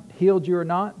God healed you or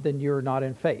not, then you're not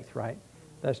in faith, right?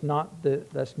 That's not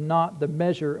the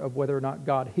measure of whether or not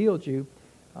God healed you.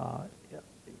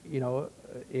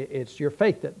 It's your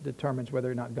faith that determines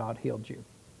whether or not God healed you.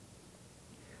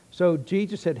 So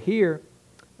Jesus said here,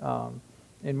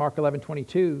 in Mark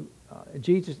 11:22,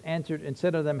 Jesus answered and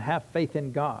said to them, "Have faith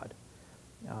in God."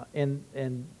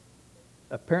 And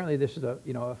apparently this is a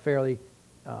fairly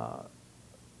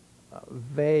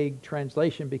vague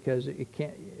translation, because it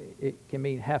can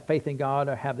mean have faith in God,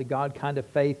 or have the God kind of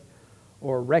faith,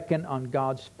 or reckon on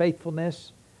God's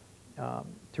faithfulness,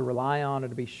 to rely on or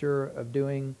to be sure of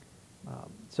doing.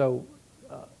 So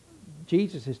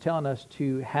Jesus is telling us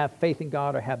to have faith in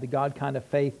God, or have the God kind of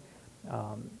faith,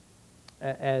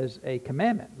 as a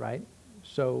commandment, right?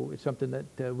 So it's something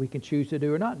that we can choose to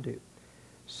do or not do.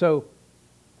 So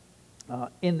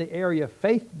in the area of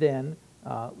faith then,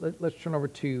 let's turn over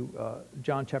to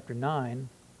John chapter 9.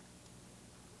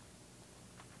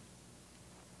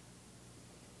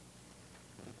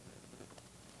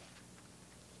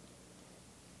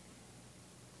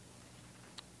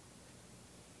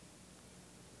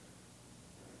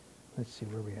 Let's see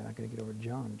where we are. I'm going to get over to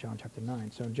John chapter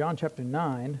 9. So in John chapter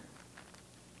 9,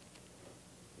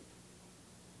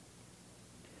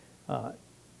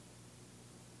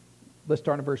 let's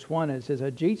start in verse 1. And it says,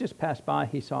 "As Jesus passed by,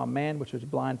 he saw a man which was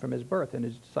blind from his birth. And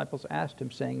his disciples asked him,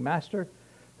 saying, Master,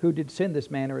 who did sin, this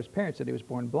man or his parents, that he was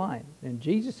born blind? And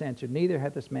Jesus answered, Neither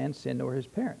hath this man sinned nor his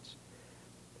parents."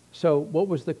 So what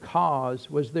was the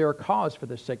cause? Was there a cause for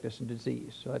this sickness and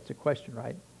disease? So that's a question,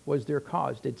 right? Was there a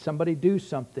cause? Did somebody do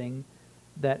something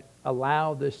that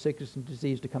allowed this sickness and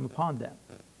disease to come upon them?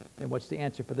 And what's the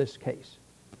answer for this case?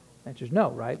 The answer is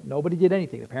no, right? Nobody did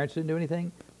anything. The parents didn't do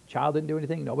anything. The child didn't do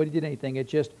anything. Nobody did anything. It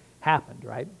just happened,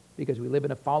 right? Because we live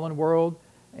in a fallen world,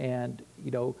 and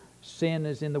sin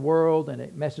is in the world, and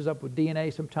it messes up with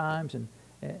DNA sometimes, and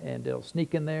it'll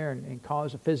sneak in there and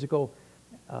cause a physical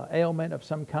ailment of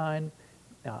some kind,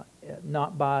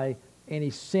 not by any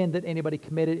sin that anybody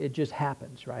committed. It just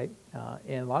happens, right?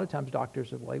 And a lot of times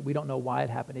doctors are like, we don't know why it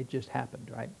happened. It just happened,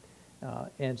 right?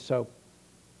 And so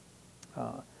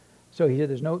he said,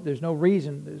 there's no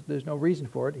reason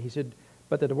for it. He said,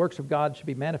 but that the works of God should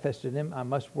be manifested in him, I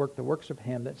must work the works of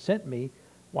him that sent me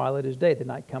while it is day. The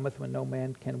night cometh when no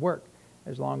man can work.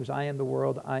 As long as I am the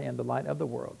world, I am the light of the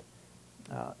world.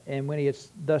 And when he had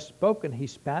thus spoken, he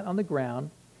spat on the ground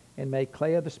and made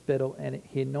clay of the spittle, and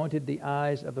he anointed the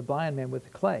eyes of the blind man with the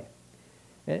clay.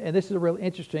 And this is a real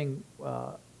interesting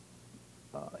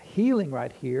healing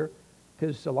right here,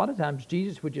 because a lot of times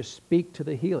Jesus would just speak to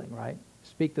the healing, right?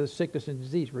 Speak to the sickness and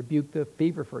disease, rebuke the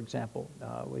fever, for example.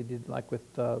 We did like with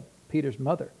Peter's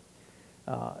mother.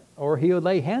 Or he would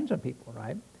lay hands on people,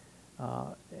 right?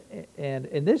 And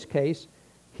in this case,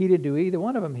 he didn't do either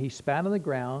one of them. He spat on the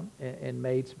ground and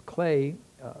made some clay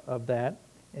of that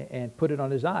and put it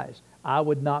on his eyes. I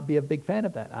would not be a big fan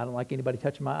of that. I don't like anybody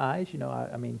touching my eyes.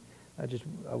 I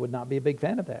would not be a big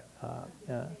fan of that.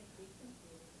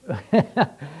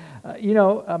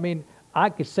 I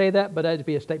could say that, but that'd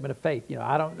be a statement of faith.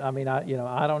 I don't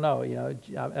know.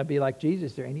 I'd be like,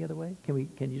 Jesus, is there any other way? Can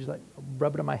you just like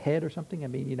rub it on my head or something?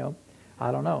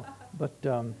 I don't know.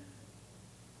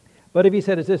 But if he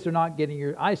said, is this or not getting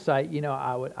your eyesight?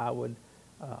 I would,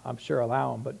 I'm sure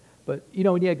allow him. But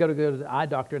when you go to the eye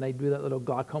doctor and they do that little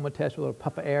glaucoma test with a little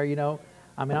puff of air,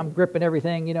 I'm gripping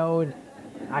everything, and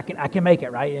I can make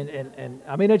it, right?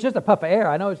 And it's just a puff of air.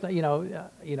 I know it's not,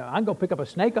 I can go pick up a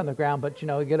snake on the ground, but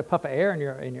you get a puff of air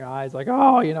in your eyes, like,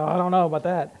 I don't know about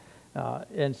that.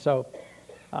 And so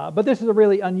But this is a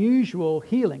really unusual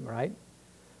healing, right?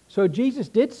 So Jesus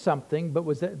did something, but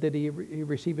did he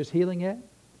receive his healing yet?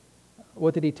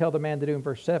 What did he tell the man to do in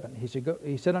verse 7?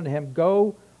 He said unto him,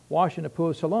 Go wash in the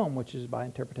pool of Siloam, which is by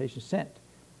interpretation sent.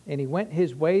 And he went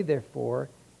his way, therefore,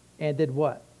 and did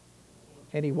what?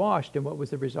 And he washed, and what was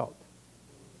the result?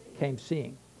 Came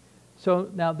seeing. So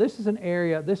now this is an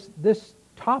area, this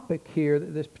topic here,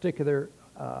 this particular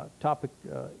topic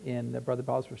in Brother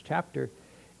Bosworth's chapter,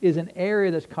 is an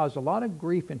area that's caused a lot of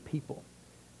grief in people.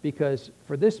 Because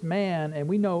for this man, and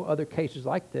we know other cases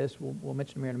like this, we'll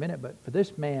mention them here in a minute, but for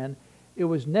this man, it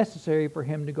was necessary for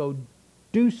him to go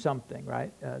do something,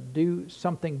 right? Do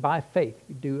something by faith,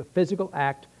 do a physical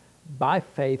act by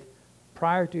faith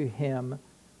prior to him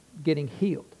getting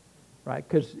healed, right?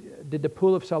 Because did the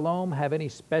pool of Siloam have any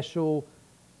special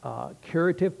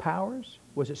curative powers?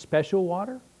 Was it special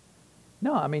water?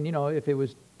 No, I mean, if it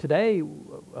was today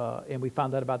and we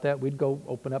found out about that, we'd go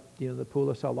open up, the Pool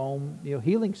of Siloam,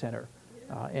 healing center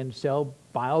and sell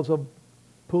vials of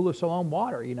Pool of Siloam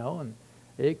water, and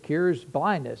it cures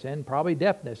blindness and probably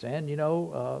deafness and,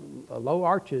 low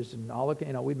arches and all,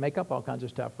 we'd make up all kinds of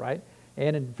stuff, right?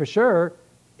 And for sure,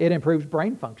 it improves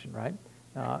brain function, right?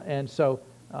 And so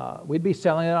we'd be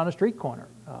selling it on a street corner.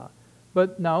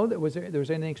 But no, there was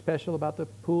anything special about the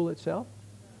pool itself?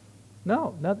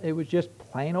 No, it was just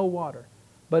plain old water.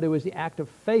 But it was the act of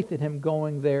faith in him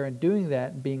going there and doing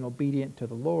that and being obedient to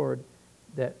the Lord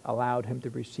that allowed him to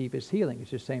receive his healing.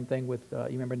 It's the same thing with, you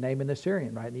remember Naaman the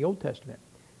Syrian, right, in the Old Testament.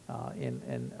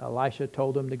 And Elisha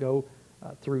told him to go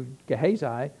through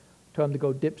Gehazi, told him to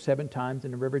go dip 7 times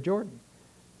in the River Jordan.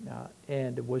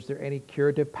 And was there any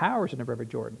curative powers in the River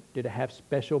Jordan? Did it have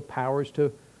special powers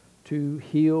to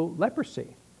heal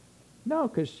leprosy? No,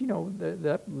 because,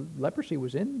 the leprosy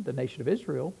was in the nation of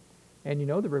Israel. And,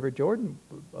 the River Jordan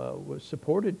was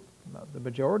supported, the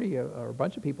majority or a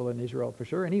bunch of people in Israel for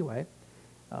sure anyway.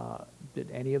 Did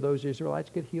any of those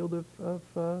Israelites get healed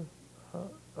of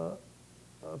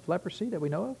leprosy that we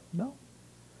know of? No.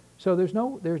 So there's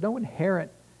no inherent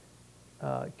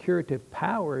curative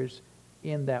powers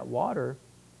in that water,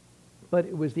 but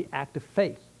it was the act of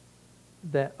faith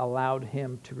that allowed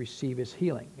him to receive his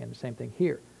healing. And the same thing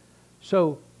here.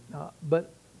 So,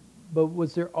 but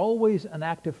was there always an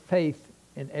act of faith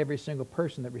in every single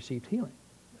person that received healing,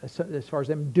 as far as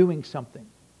them doing something?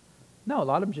 No, a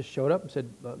lot of them just showed up and said,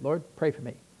 Lord, pray for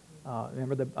me.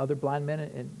 Remember the other blind men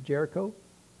in Jericho?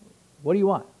 What do you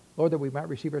want? Lord, that we might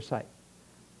receive our sight.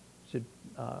 He said,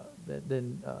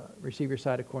 then receive your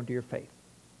sight according to your faith.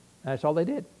 And that's all they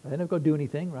did. They didn't go do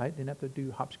anything, right? They didn't have to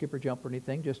do hop, skip, or jump or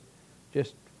anything.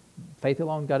 Just faith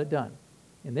alone got it done.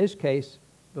 In this case,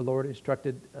 the Lord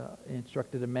instructed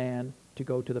a man to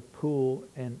go to the pool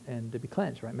and to be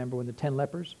cleansed, right? Remember when the 10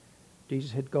 lepers,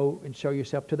 Jesus had go and show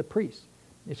yourself to the priest.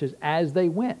 It says, as they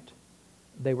went,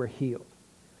 they were healed.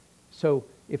 So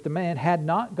if the man had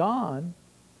not gone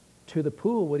to the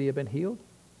pool, would he have been healed?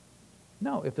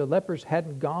 No. If the lepers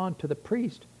hadn't gone to the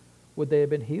priest, would they have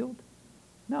been healed?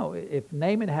 No. If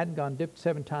Naaman hadn't gone dipped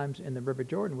 7 times in the River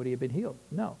Jordan, would he have been healed?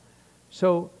 No.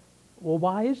 So, well,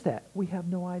 why is that? We have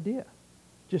no idea.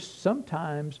 Just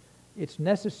sometimes it's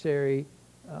necessary,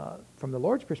 from the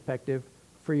Lord's perspective,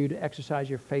 for you to exercise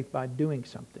your faith by doing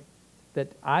something.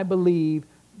 That I believe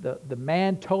the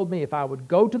man told me if I would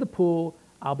go to the pool,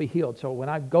 I'll be healed. So when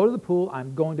I go to the pool,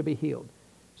 I'm going to be healed.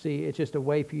 See, it's just a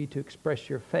way for you to express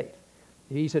your faith.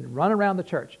 He said, run around the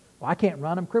church. Well, I can't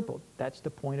run, I'm crippled. That's the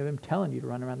point of him telling you to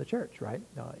run around the church, right?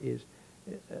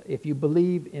 If you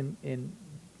believe in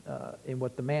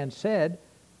what the man said,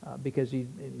 because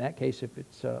in that case, if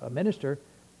it's a minister,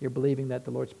 you're believing that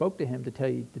the Lord spoke to him to tell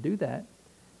you to do that,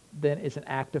 then it's an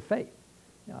act of faith.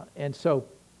 And so,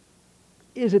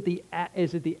 is it the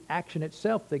action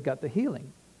itself that got the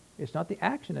healing? It's not the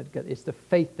action it's the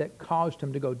faith that caused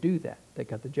him to go do that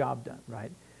got the job done,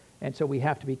 right? And so we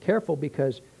have to be careful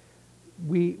because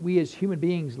we as human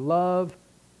beings love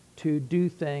to do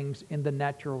things in the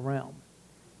natural realm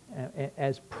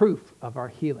as proof of our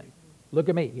healing. Look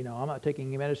at me, I'm not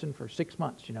taking medicine for 6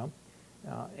 months,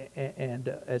 and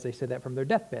as they said that from their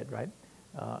deathbed, right?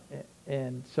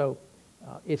 And so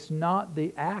it's not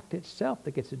the act itself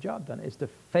that gets the job done. It's the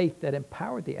faith that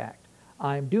empowered the act.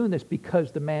 I'm doing this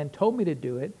because the man told me to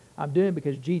do it. I'm doing it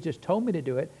because Jesus told me to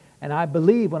do it. And I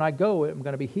believe when I go, I'm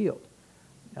going to be healed.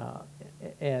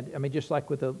 And I mean, just like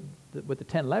with the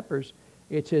 10 lepers,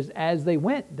 it says as they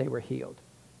went, they were healed.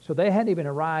 So they hadn't even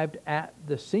arrived at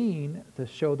the scene to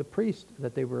show the priest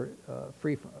that they were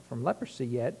free from leprosy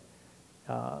yet.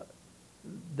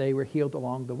 They were healed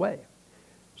along the way.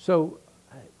 So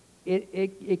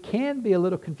it can be a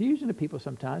little confusing to people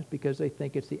sometimes because they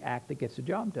think it's the act that gets the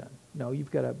job done. No,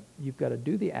 you've got to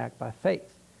do the act by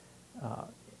faith,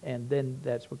 and then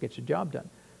that's what gets the job done.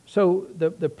 So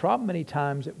the problem many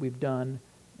times that we've done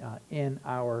in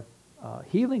our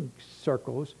healing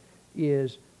circles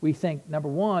is we think, number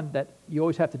one, that you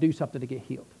always have to do something to get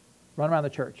healed. Run around the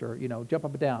church, or jump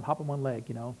up and down, hop on one leg,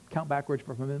 count backwards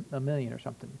from a million or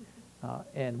something,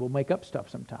 and we'll make up stuff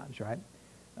sometimes, right?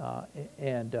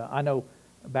 I know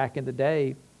back in the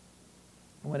day,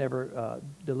 whenever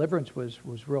deliverance was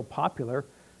real popular,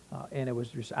 and it was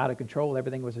just out of control,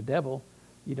 everything was a devil.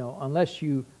 Unless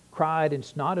you cried and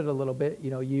snotted a little bit,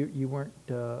 you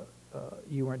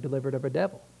weren't delivered of a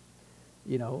devil.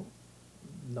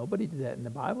 Nobody did that in the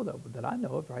Bible, though, that I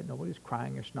know of, right? Nobody's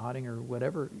crying or snotting or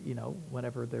whatever,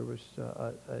 whenever there was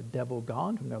a devil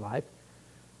gone from their life.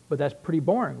 But that's pretty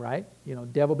boring, right?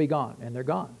 Devil be gone, and they're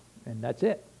gone, and that's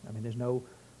it. I mean, there's no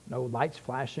lights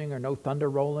flashing or no thunder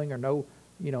rolling or no,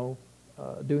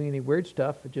 doing any weird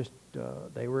stuff. It just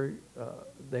they were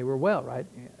well, right?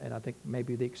 And I think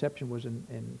maybe the exception was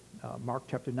in Mark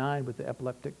chapter 9 with the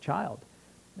epileptic child,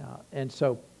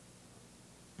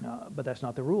 but that's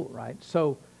not the rule, right?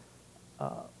 So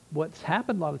what's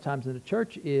happened a lot of times in the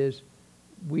church is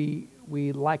we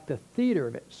like the theater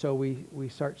of it. So we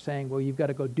start saying, well, you've got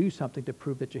to go do something to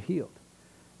prove that you're healed.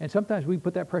 And sometimes we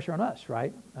put that pressure on us,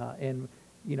 right?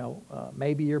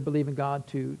 Maybe you're believing God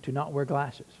to not wear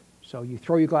glasses. So you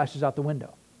throw your glasses out the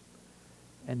window.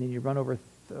 And then you run over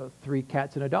 3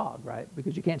 cats and a dog, right?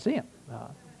 Because you can't see them.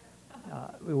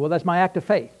 Well, that's my act of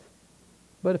faith.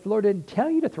 But if the Lord didn't tell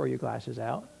you to throw your glasses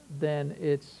out, then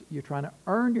you're trying to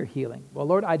earn your healing. Well,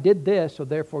 Lord, I did this, so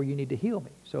therefore you need to heal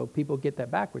me. So people get that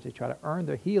backwards. They try to earn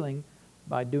their healing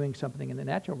by doing something in the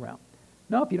natural realm.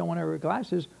 No, if you don't want to wear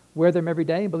glasses, wear them every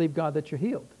day and believe God that you're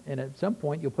healed. And at some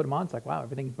point, you'll put them on. It's like, wow,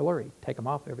 everything's blurry. Take them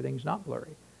off. Everything's not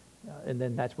blurry. And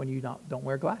then that's when you don't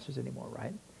wear glasses anymore,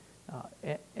 right?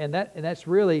 And that's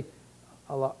really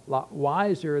a lot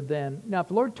wiser than... Now, if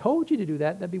the Lord told you to do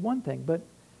that, that'd be one thing. But,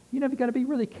 you've got to be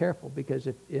really careful, because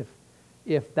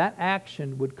if that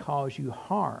action would cause you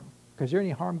harm... Because is there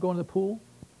any harm going to the pool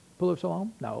of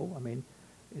Siloam? No. I mean,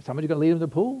 somebody's going to lead him to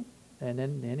the pool, and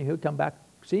then he'll come back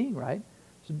seeing, right?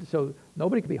 So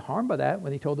nobody could be harmed by that.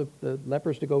 When he told the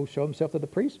lepers to go show himself to the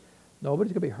priest,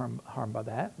 nobody's going to be harmed by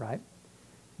that, right?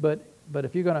 But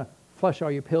if you're going to flush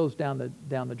all your pills down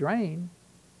the drain,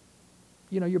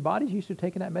 your body's used to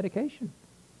taking that medication,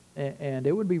 and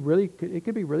it could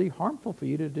be really harmful for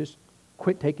you to just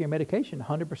quit taking your medication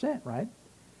 100%, right?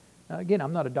 Again,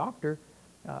 I'm not a doctor,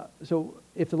 so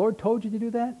if the Lord told you to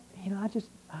do that, I'd just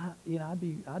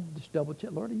double check.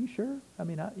 Lord, are you sure? I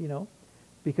mean,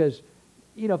 because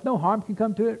if no harm can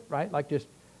come to it, right? Like just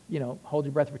hold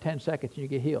your breath for 10 seconds and you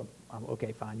get healed.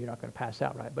 Okay, fine, you're not going to pass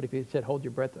out, right? But if you said hold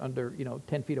your breath under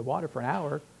 10 feet of water for an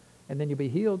hour, and then you'll be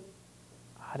healed,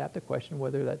 I'd have to question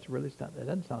whether that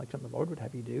doesn't sound like something the Lord would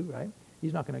have you do, right?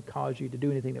 He's not going to cause you to do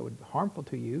anything that would be harmful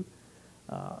to you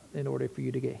in order for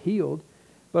you to get healed.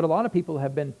 But a lot of people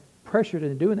have been pressured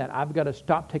into doing that. I've got to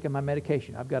stop taking my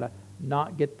medication. I've got to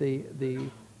not get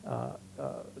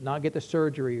not get the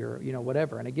surgery, or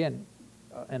whatever. And again,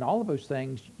 and all of those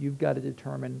things, you've got to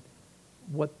determine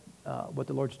what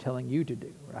the Lord's telling you to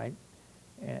do, right?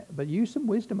 But use some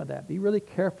wisdom of that. Be really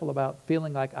careful about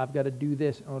feeling like I've got to do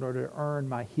this in order to earn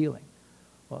my healing.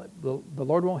 Well, the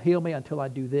Lord won't heal me until I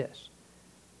do this.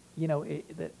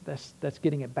 That's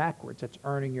getting it backwards. That's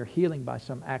earning your healing by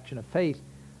some action of faith.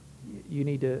 You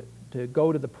need to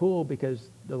go to the pool because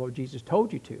the Lord Jesus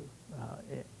told you to,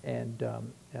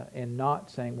 and not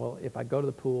saying, well, if I go to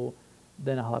the pool,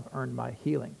 then I'll have earned my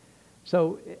healing.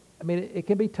 So, I mean, it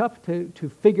can be tough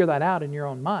to figure that out in your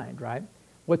own mind, right?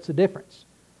 What's the difference?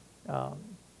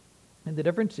 And the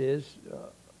difference is,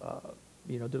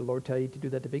 did the Lord tell you to do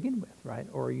that to begin with, right?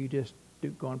 Or are you just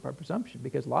going by presumption?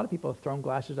 Because a lot of people have thrown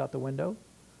glasses out the window,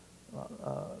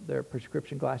 their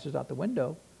prescription glasses out the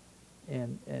window,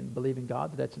 and believing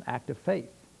God that that's an act of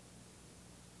faith.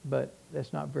 But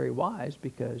that's not very wise,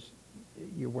 because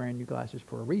you're wearing your glasses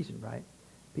for a reason, right?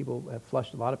 People have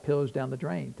flushed a lot of pills down the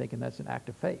drain thinking that's an act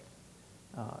of faith.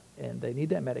 And they need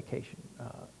that medication.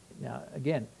 Now,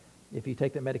 again, if you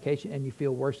take that medication and you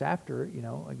feel worse after,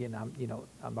 again, I'm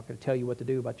not going to tell you what to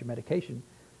do about your medication.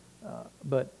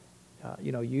 But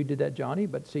you did that, Johnny.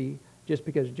 But see, just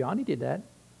because Johnny did that,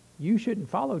 you shouldn't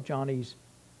follow Johnny's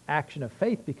action of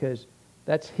faith, because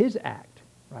that's his act,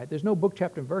 right? There's no book,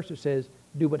 chapter, and verse that says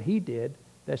do what he did.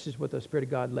 That's just what the Spirit of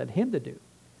God led him to do.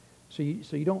 So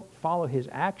you don't follow his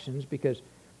actions, because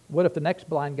what if the next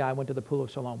blind guy went to the pool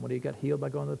of Siloam? Would he got healed by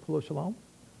going to the pool of Siloam?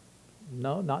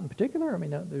 No, not in particular. I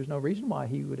mean, there's no reason why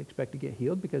he would expect to get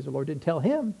healed because the Lord didn't tell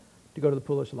him to go to the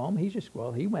pool of Siloam. He's just,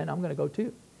 well, he went, I'm going to go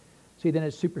too. See, then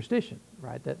it's superstition,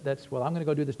 right? That's, well, I'm going to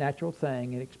go do this natural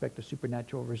thing and expect a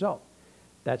supernatural result.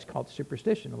 That's called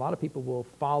superstition. A lot of people will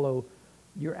follow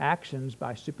your actions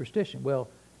by superstition. Well,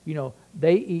 you know,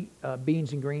 they eat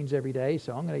beans and greens every day,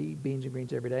 so I'm going to eat beans and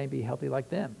greens every day and be healthy like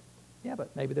them. Yeah,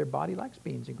 but maybe their body likes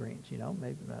beans and greens, you know.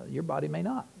 Maybe your body may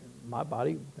not. My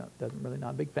body doesn't really,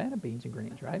 not a big fan of beans and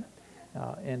greens, right?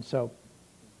 And so,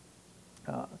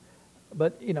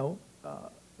 but, you know,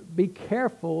 be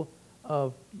careful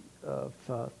of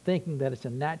thinking that it's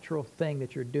a natural thing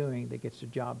that you're doing that gets the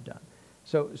job done.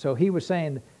 So he was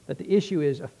saying that the issue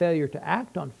is a failure to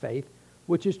act on faith,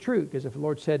 which is true, because if the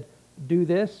Lord said, do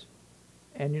this,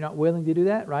 and you're not willing to do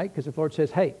that, right? Because if the Lord says,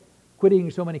 hey, quit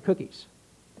eating so many cookies,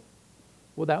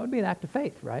 well, that would be an act of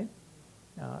faith, right?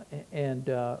 And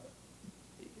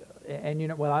you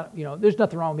know, well, you know, there's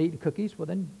nothing wrong with eating cookies. Well,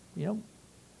 then, you know,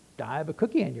 die of a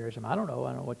cookie aneurysm. I don't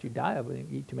know what you die of when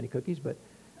you eat too many cookies, but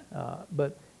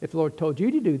if the Lord told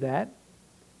you to do that,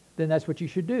 then that's what you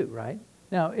should do, right?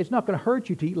 Now, it's not going to hurt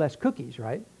you to eat less cookies,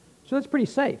 right? So that's pretty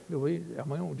safe.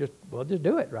 We'll just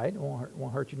do it, right? It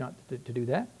won't hurt you not to do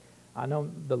that. I know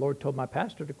the Lord told my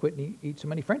pastor to quit and eat so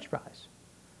many French fries.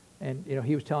 And, you know,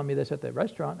 he was telling me this at the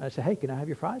restaurant. And I said, hey, can I have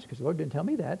your fries? Because the Lord didn't tell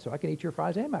me that, so I can eat your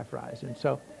fries and my fries. And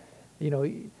so, you know,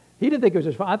 he didn't think it was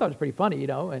just fun. I thought it was pretty funny, you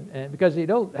know, and because, you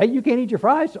know, hey, you can't eat your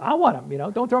fries. I want them, you know.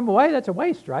 Don't throw them away. That's a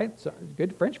waste, right? So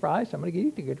good French fries. Somebody can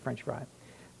eat a good French fry.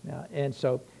 And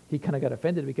so he kind of got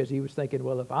offended because he was thinking,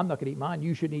 well, if I'm not going to eat mine,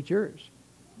 you shouldn't eat yours.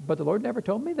 But the Lord never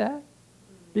told me that.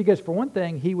 Because for one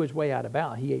thing, he was way out of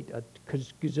bounds. He ate a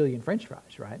gazillion French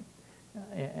fries, right?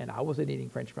 And I wasn't eating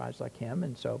French fries like him.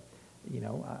 And so, you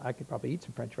know, I could probably eat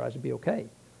some French fries and be okay.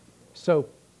 So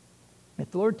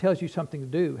if the Lord tells you something to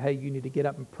do, hey, you need to get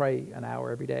up and pray an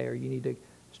hour every day, or you need to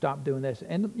stop doing this.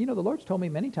 And, you know, the Lord's told me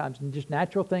many times, just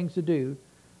natural things to do,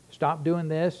 stop doing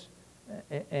this,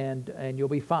 and you'll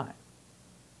be fine.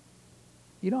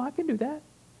 You know, I can do that.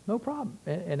 No problem.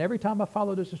 And every time I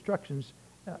followed his instructions,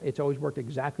 it's always worked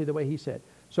exactly the way he said.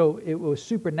 So it was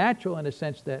supernatural in a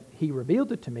sense that he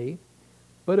revealed it to me,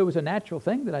 but it was a natural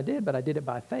thing that I did, but I did it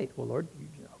by faith. Well, Lord,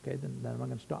 okay, then I'm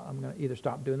going to stop. I'm going to either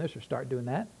stop doing this or start doing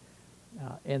that.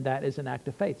 And that is an act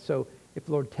of faith. So if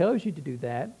the Lord tells you to do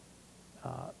that,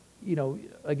 you know,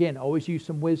 again, always use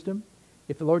some wisdom.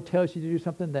 If the Lord tells you to do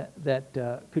something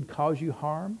that could cause you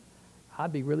harm,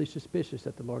 I'd be really suspicious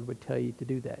that the Lord would tell you to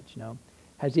do that, you know.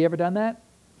 Has he ever done that?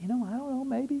 You know, I don't know,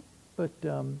 maybe. But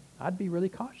I'd be really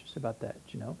cautious about that,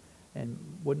 you know. And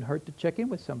wouldn't hurt to check in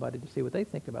with somebody to see what they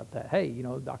think about that. Hey, you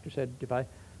know, the doctor said if I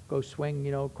go swing,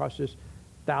 you know, across this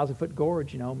 1,000-foot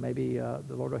gorge, you know, maybe the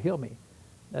Lord will heal me.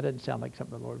 That doesn't sound like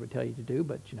something the Lord would tell you to do,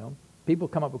 but, you know, people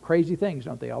come up with crazy things,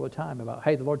 don't they, all the time about,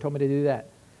 hey, the Lord told me to do that.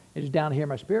 It's down here in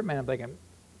my spirit, man. I'm thinking,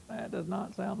 that does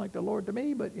not sound like the Lord to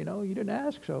me, but, you know, you didn't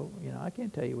ask, so, you know, I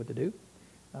can't tell you what to do.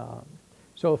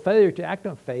 So a failure to act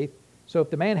on faith. So if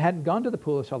the man hadn't gone to the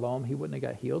pool of Siloam, he wouldn't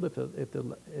have got healed.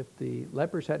 If the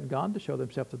lepers hadn't gone to show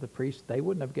themselves to the priest, they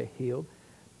wouldn't have got healed.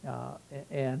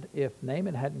 And if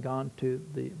Naaman hadn't gone to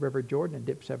the river Jordan and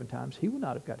dipped 7 times, he would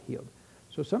not have got healed.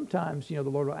 So sometimes, you know, the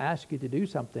Lord will ask you to do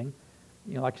something.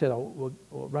 You know, like I said, we'll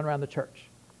run around the church.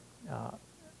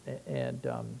 You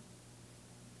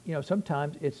know,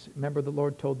 sometimes it's, remember the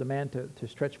Lord told the man to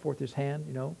stretch forth his hand,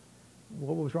 you know.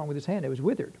 What was wrong with his hand? It was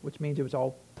withered, which means it was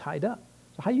all tied up.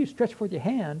 So how do you stretch forth your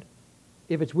hand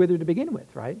if it's withered to begin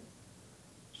with, right?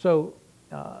 So,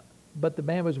 but the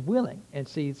man was willing. And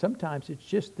see, sometimes it's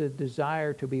just the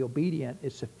desire to be obedient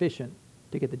is sufficient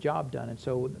to get the job done. And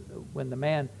so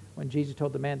when Jesus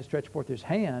told the man to stretch forth his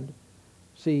hand,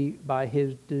 see, by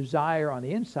his desire on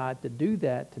the inside to do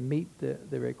that, to meet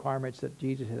the requirements that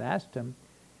Jesus had asked him,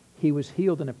 he was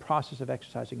healed in the process of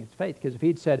exercising his faith. Because if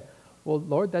he'd said, well,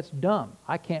 Lord, that's dumb.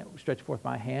 I can't stretch forth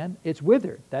my hand. It's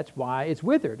withered. That's why it's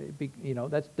withered. You know,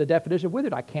 that's the definition of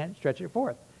withered. I can't stretch it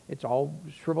forth. It's all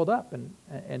shriveled up.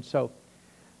 And so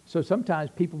sometimes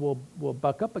people will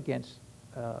buck up against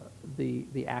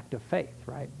the act of faith,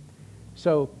 right?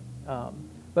 So,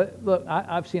 but look,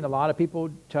 I've seen a lot of people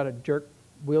try to jerk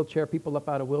wheelchair people up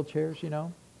out of wheelchairs, you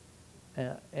know,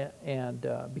 and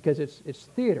because it's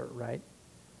theater, right?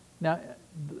 Now,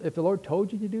 if the Lord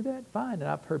told you to do that, fine. And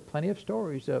I've heard plenty of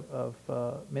stories of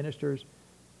ministers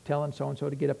telling so-and-so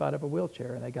to get up out of a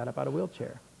wheelchair, and they got up out of a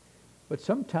wheelchair. But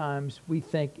sometimes we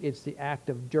think it's the act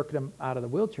of jerking them out of the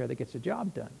wheelchair that gets the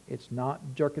job done. It's not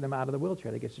jerking them out of the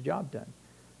wheelchair that gets the job done.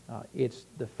 It's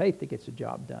the faith that gets the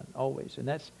job done, always. And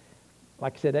that's,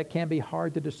 like I said, that can be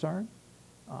hard to discern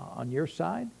on your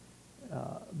side.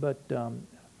 But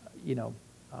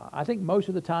I think most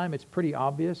of the time it's pretty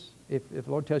obvious. If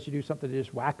the Lord tells you to do something that is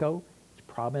wacko, it's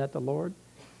probably not the Lord.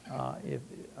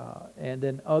 And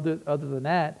then other than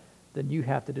that, then you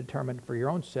have to determine for your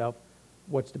own self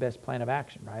what's the best plan of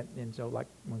action, right? And so, like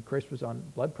when Chris was on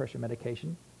blood pressure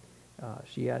medication,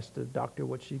 she asked the doctor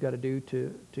what she got to do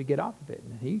to get off of it,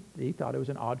 and he thought it was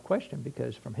an odd question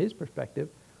because from his perspective,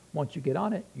 once you get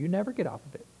on it, you never get off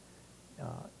of it.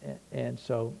 And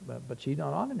so, but she's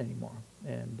not on it anymore.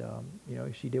 And,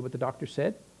 she did what the doctor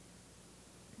said.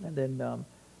 And then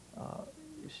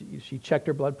she checked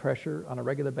her blood pressure on a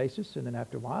regular basis. And then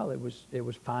after a while, it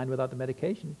was fine without the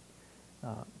medication.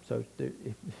 So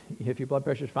if your blood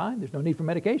pressure is fine, there's no need for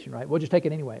medication, right? We'll just take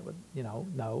it anyway. But,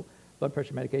 no, blood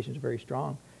pressure medication is very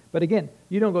strong. But again,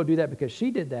 you don't go do that because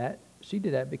she did that. She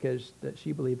did that because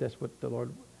she believed that's what the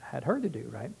Lord had her to do,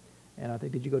 right? And I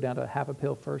think, did you go down to half a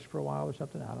pill first for a while or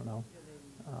something? I don't know.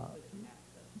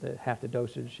 Half the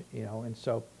dosage, and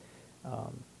so,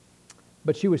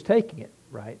 but she was taking it,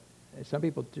 right? And some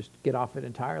people just get off it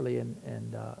entirely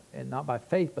and not by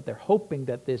faith, but they're hoping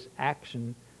that this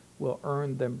action will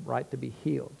earn them right to be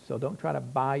healed. So don't try to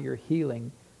buy your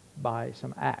healing by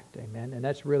some act, amen? And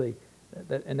that's really,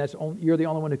 you're the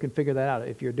only one who can figure that out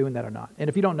if you're doing that or not. And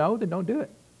if you don't know, then don't do it.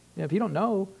 If you don't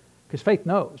know, because faith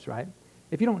knows, right?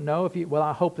 If you don't know,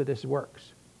 I hope that this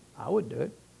works, I wouldn't do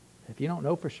it. If you don't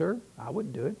know for sure, I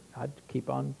wouldn't do it. I'd keep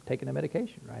on taking the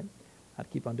medication, right? I'd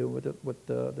keep on doing what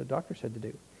the doctor said to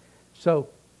do. So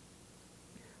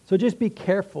just be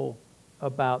careful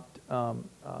about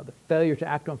the failure to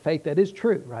act on faith. That is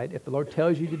true, right? If the Lord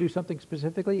tells you to do something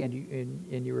specifically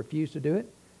and you refuse to do it,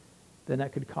 then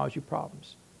that could cause you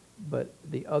problems. But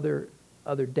the other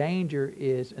danger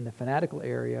is in the fanatical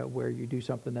area where you do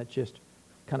something that's just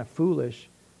kind of foolish,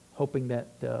 hoping that,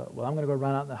 I'm going to go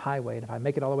run out on the highway, and if I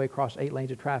make it all the way across 8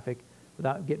 lanes of traffic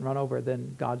without getting run over,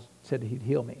 then God said He'd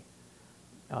heal me.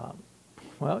 They're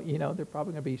probably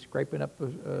going to be scraping up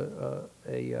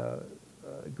a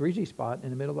greasy spot in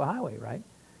the middle of the highway, right?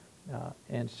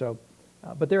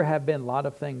 But there have been a lot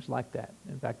of things like that.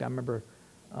 In fact, I remember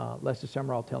Lester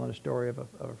Summerall telling a story of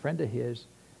a friend of his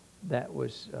that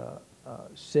was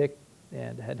sick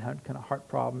and had kind of heart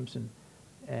problems,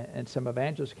 and some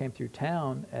evangelists came through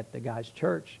town at the guy's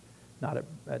church, not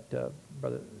at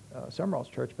Brother Summerall's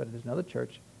church, but at another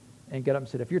church, and got up and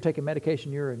said, if you're taking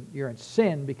medication, you're in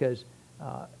sin because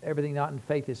everything not in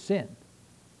faith is sin.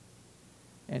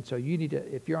 And so you need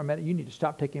to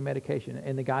stop taking medication.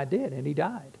 And the guy did, and he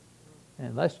died.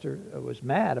 And Lester was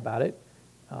mad about it,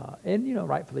 and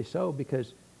rightfully so,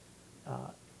 because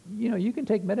you can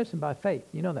take medicine by faith.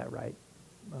 You know that, right?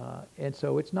 And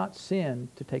so it's not sin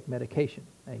to take medication.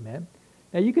 Amen.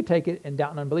 Now you could take it in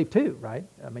doubt and unbelief too, right?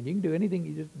 I mean, you can do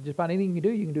anything, just about anything you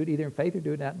do, you can do it either in faith or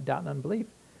do it in doubt and unbelief.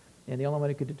 And the only one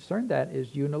who could discern that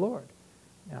is you and the Lord.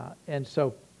 And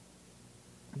so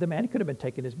the man could have been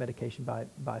taking his medication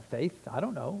by faith. I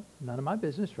don't know. None of my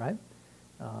business, right?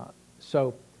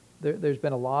 So there's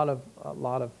been a lot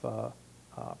of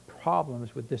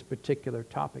problems with this particular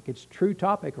topic. It's a true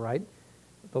topic, right?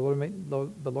 The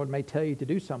Lord may tell you to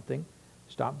do something.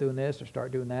 Stop doing this or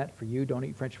start doing that. For you, don't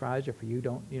eat French fries, or for you,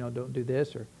 don't do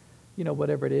this, or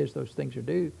whatever it is, those things are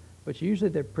due. But usually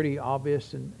they're pretty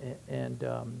obvious and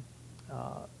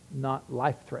not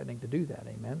life-threatening to do that.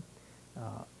 Amen.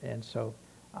 And so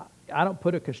I don't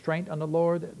put a constraint on the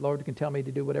Lord. The Lord can tell me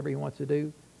to do whatever He wants to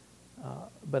do.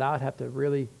 But I would have to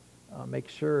really make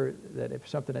sure that if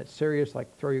something that's serious,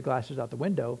 like throw your glasses out the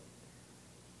window,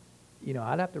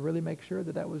 I'd have to really make sure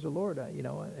that was the Lord. I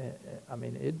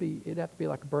mean, it'd have to be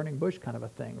like a burning bush kind of a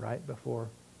thing, right? Before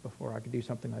I could do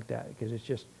something like that, because it's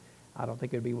just, I don't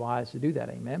think it'd be wise to do that.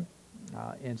 Amen.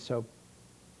 And so,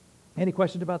 any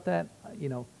questions about that?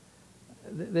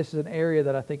 This is an area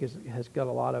that I think has had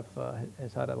a lot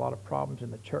of problems in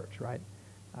the church, right?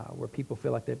 Where people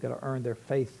feel like they've got to earn their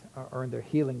faith or earn their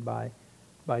healing by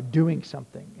doing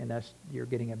something, and you're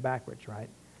getting it backwards, right?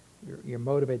 You're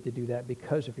motivated to do that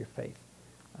because of your faith.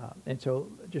 And so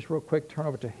just real quick, turn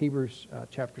over to Hebrews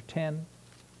chapter 10.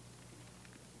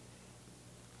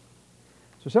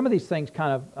 So some of these things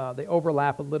kind of, they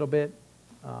overlap a little bit,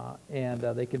 and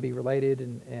they can be related.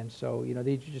 And so,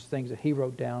 these are just things that he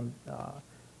wrote down,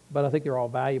 but I think they're all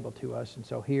valuable to us. And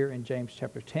so here in James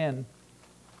chapter 10,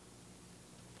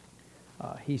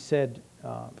 he said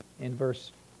in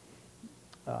verse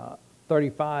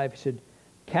 35, he said,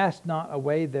 cast not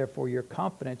away, therefore, your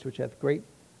confidence, which hath great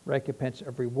recompense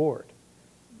of reward.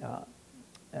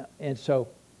 And so,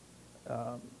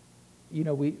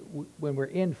 when we're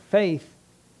in faith,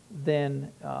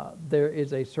 then there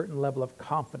is a certain level of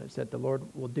confidence that the Lord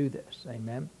will do this.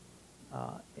 Amen.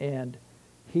 And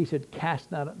he said, cast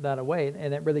that away.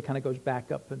 And that really kind of goes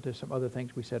back up into some other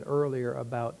things we said earlier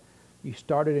about you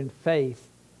started in faith,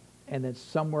 and then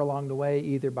somewhere along the way,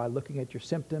 either by looking at your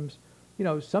symptoms,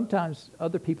 sometimes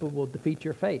other people will defeat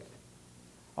your faith.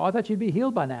 Oh, I thought you'd be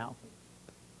healed by now.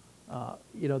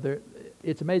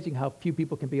 It's amazing how few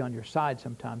people can be on your side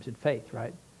sometimes in faith,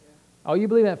 right? Oh, you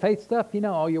believe in that faith stuff?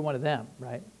 Oh, you're one of them,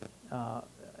 right?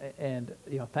 And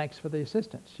thanks for the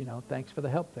assistance. Thanks for the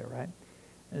help there, right?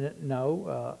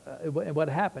 And what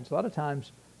happens? A lot of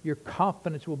times your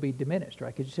confidence will be diminished,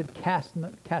 right? Because you said cast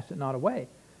it not away.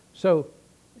 So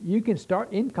you can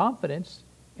start in confidence,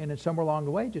 and then somewhere along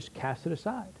the way, just cast it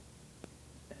aside.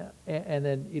 And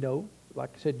then,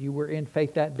 like I said, you were in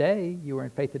faith that day. You were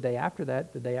in faith the day after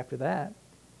that.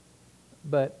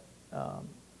 But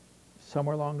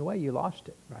somewhere along the way, you lost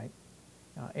it, right?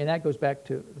 And that goes back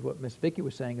to what Miss Vicki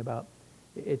was saying about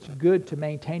it's good to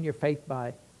maintain your faith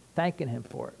by thanking Him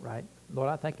for it, right? Lord,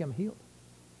 I thank you I'm healed.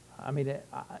 I mean,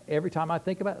 every time I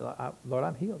think about it, Lord,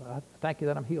 I'm healed. I thank you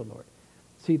that I'm healed, Lord.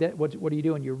 See, that what are you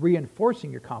doing? You're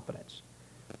reinforcing your confidence.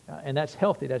 And that's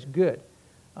healthy. That's good.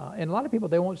 And a lot of people,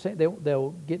 they won't say,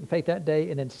 they'll get in faith that day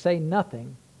and then say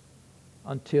nothing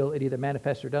until it either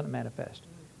manifests or doesn't manifest.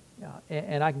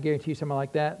 And I can guarantee you someone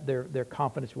like that, their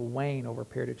confidence will wane over a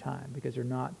period of time because they're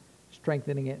not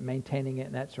strengthening it, maintaining it,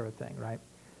 and that sort of thing, right?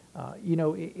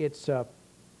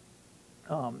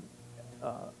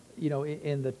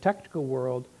 In the technical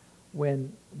world,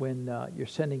 when you're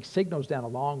sending signals down a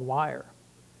long wire,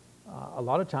 a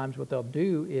lot of times what they'll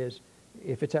do is,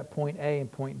 if it's at point A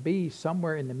and point B,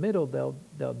 somewhere in the middle they'll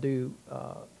do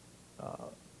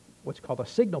what's called a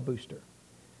signal booster.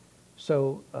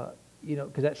 So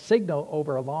because that signal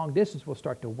over a long distance will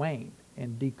start to wane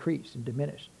and decrease and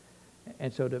diminish.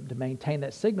 And so to maintain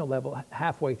that signal level,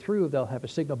 halfway through they'll have a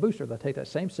signal booster. They'll take that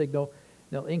same signal,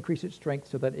 they'll increase its strength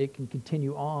so that it can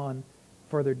continue on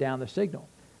further down the signal.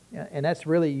 And that's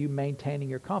really you maintaining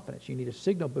your confidence. You need a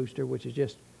signal booster, which is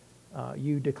just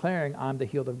you declaring, I'm the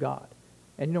healed of God.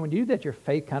 And when you do that, your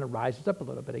faith kind of rises up a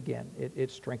little bit again.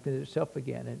 It strengthens itself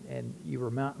again. And you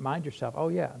remind yourself, oh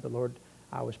yeah, the Lord,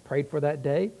 I was prayed for that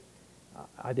day.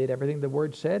 I did everything the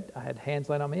Word said. I had hands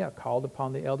laid on me. I called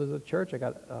upon the elders of the church. I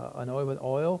got anointed with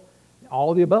oil.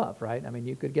 All the above, right? I mean,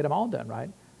 you could get them all done, right?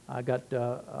 I got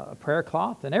a prayer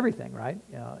cloth and everything, right?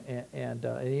 And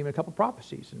even a couple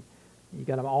prophecies. And you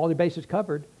got them all the bases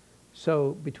covered.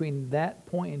 So between that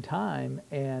point in time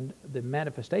and the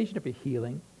manifestation of your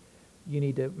healing, you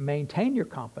need to maintain your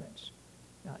confidence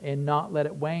and not let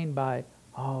it wane by,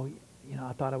 I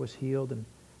thought I was healed, and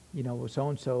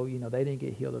so-and-so, they didn't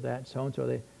get healed of that.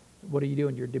 So-and-so, what are you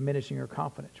doing? You're diminishing your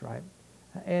confidence, right?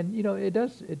 And, it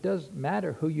does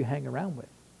matter who you hang around with,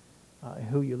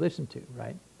 who you listen to,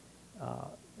 right?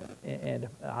 And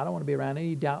I don't want to be around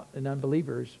any doubters and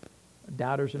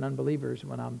unbelievers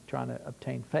when I'm trying to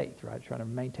obtain faith, right? Trying to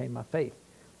maintain my faith.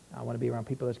 I want to be around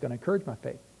people that's going to encourage my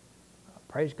faith.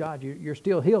 Praise God, you're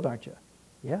still healed, aren't you?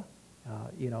 Yeah.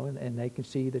 And they can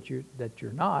see that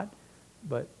you're not,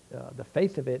 but the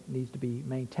faith of it needs to be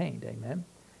maintained. Amen.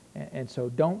 And so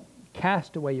don't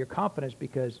cast away your confidence,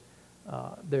 because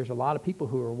there's a lot of people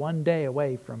who are one day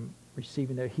away from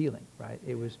receiving their healing, right?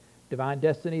 It was divine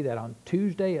destiny that on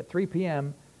Tuesday at 3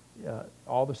 p.m.,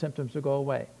 all the symptoms will go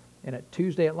away. And at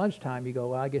Tuesday at lunchtime, you go,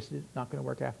 well, I guess it's not going to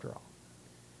work after all.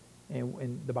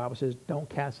 And the Bible says, don't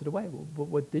cast it away. Well,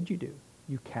 what did you do?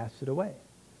 You cast it away.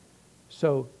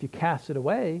 So if you cast it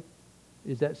away,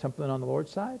 is that something on the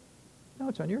Lord's side? No,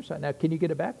 it's on your side. Now, can you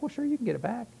get it back? Well, sure, you can get it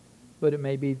back. But it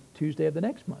may be Tuesday of the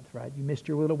next month, right? You missed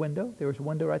your little window. There was a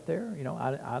window right there.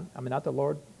 I'm not the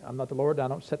Lord. I'm not the Lord. I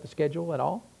don't set the schedule at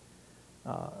all.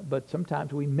 But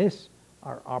sometimes we miss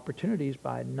our opportunities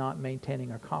by not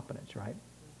maintaining our confidence, right?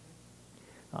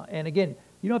 And again,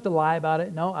 you don't have to lie about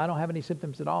it. No, I don't have any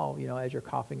symptoms at all, as you're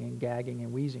coughing and gagging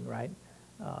and wheezing, right?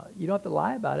 You don't have to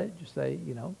lie about it. Just say,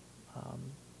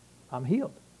 I'm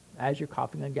healed, as you're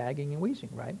coughing and gagging and wheezing,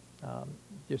 right?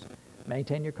 Just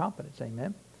maintain your confidence,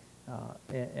 amen?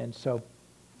 So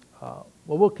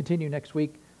we'll continue next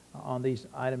week on these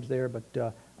items there,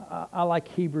 but I like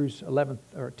Hebrews 11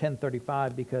 or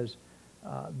 10:35 because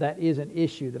that is an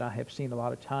issue that I have seen a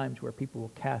lot of times where people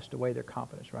will cast away their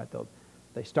confidence, right?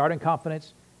 They start in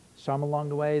confidence, some along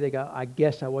the way they go, I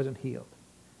guess I wasn't healed.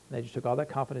 And they just took all that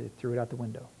confidence and threw it out the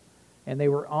window. And they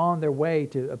were on their way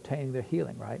to obtaining their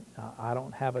healing, right? I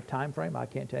don't have a time frame. I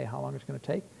can't tell you how long it's going to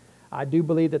take. I do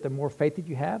believe that the more faith that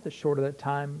you have, the shorter that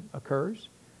time occurs.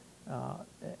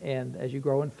 And as you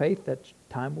grow in faith, that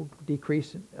time will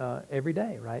decrease every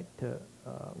day, right?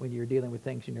 When you're dealing with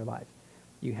things in your life.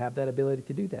 You have that ability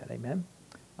to do that, amen?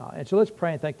 And so let's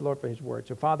pray and thank the Lord for His Word.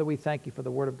 So, Father, we thank You for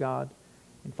the Word of God.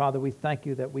 And, Father, we thank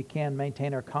You that we can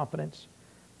maintain our confidence,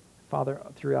 Father,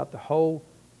 throughout the whole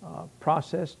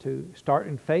process to start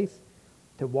in faith,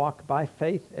 to walk by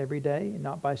faith every day and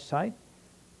not by sight,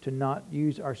 to not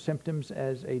use our symptoms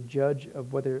as a judge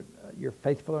of whether You're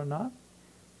faithful or not.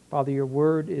 Father, Your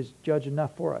Word is judge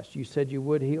enough for us. You said You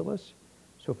would heal us.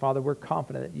 So, Father, we're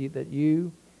confident that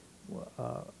You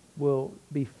will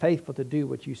be faithful to do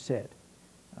what You said.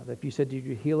 That if You said You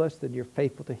would heal us, then You're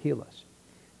faithful to heal us.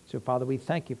 So, Father, we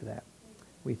thank You for that.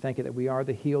 We thank You that we are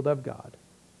the healed of God.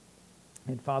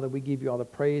 And, Father, we give You all the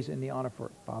praise and the honor for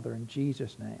it, Father, in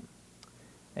Jesus' name.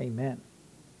 Amen.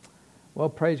 Well,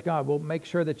 praise God. We'll make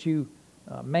sure that you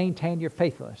maintain your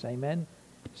faithfulness. Amen.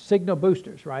 Signal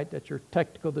boosters, right? That's your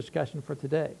technical discussion for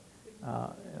today.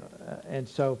 And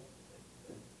so,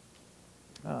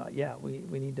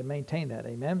 we need to maintain that.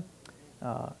 Amen.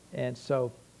 And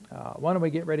so, why don't we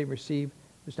get ready to receive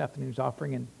this afternoon's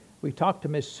offering? And we talked to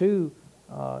Miss Sue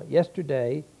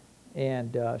yesterday,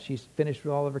 and she's finished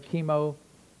with all of her chemo,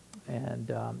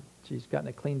 and she's gotten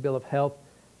a clean bill of health.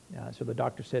 So the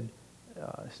doctor said,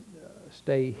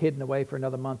 stay hidden away for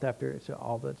another month after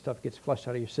all that stuff gets flushed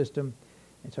out of your system.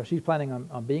 And so she's planning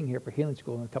on being here for healing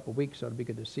school in a couple of weeks, so it'll be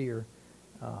good to see her.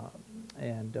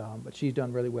 But she's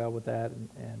done really well with that.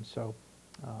 And so,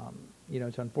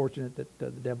 it's unfortunate that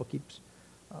the devil keeps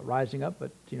rising up,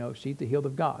 but, she's the healed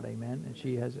of God. Amen. And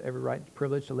she has every right and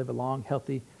privilege to live a long,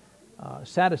 healthy,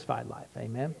 satisfied life.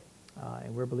 Amen.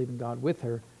 And we're believing God with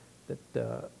her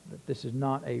that this is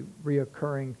not a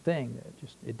reoccurring thing.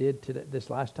 It did this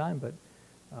last time, but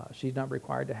she's not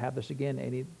required to have this again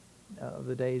any of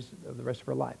the days of the rest of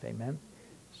her life. Amen.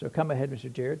 So come ahead, Mr.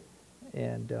 Jared,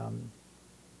 and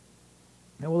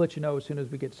we'll let you know as soon as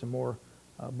we get some more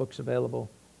books available.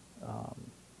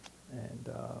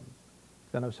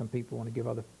 I know some people want to give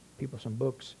other people some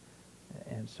books,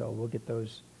 and so we'll get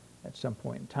those at some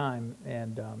point in time.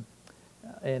 And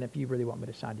if you really want me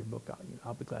to sign your book,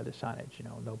 I'll be glad to sign it.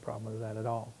 No problem with that at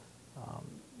all.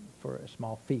 For a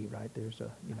small fee, right? There's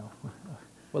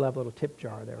we'll have a little tip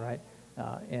jar there, right?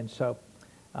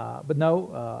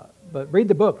 But read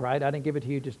the book, right? I didn't give it to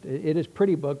you. It is a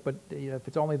pretty book, but if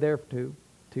it's only there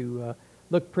to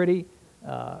look pretty,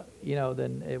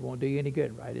 then it won't do you any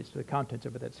good, right? It's the contents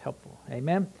of it that's helpful.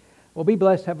 Amen. Well, be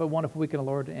blessed. Have a wonderful week in the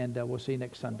Lord, and we'll see you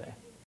next Sunday.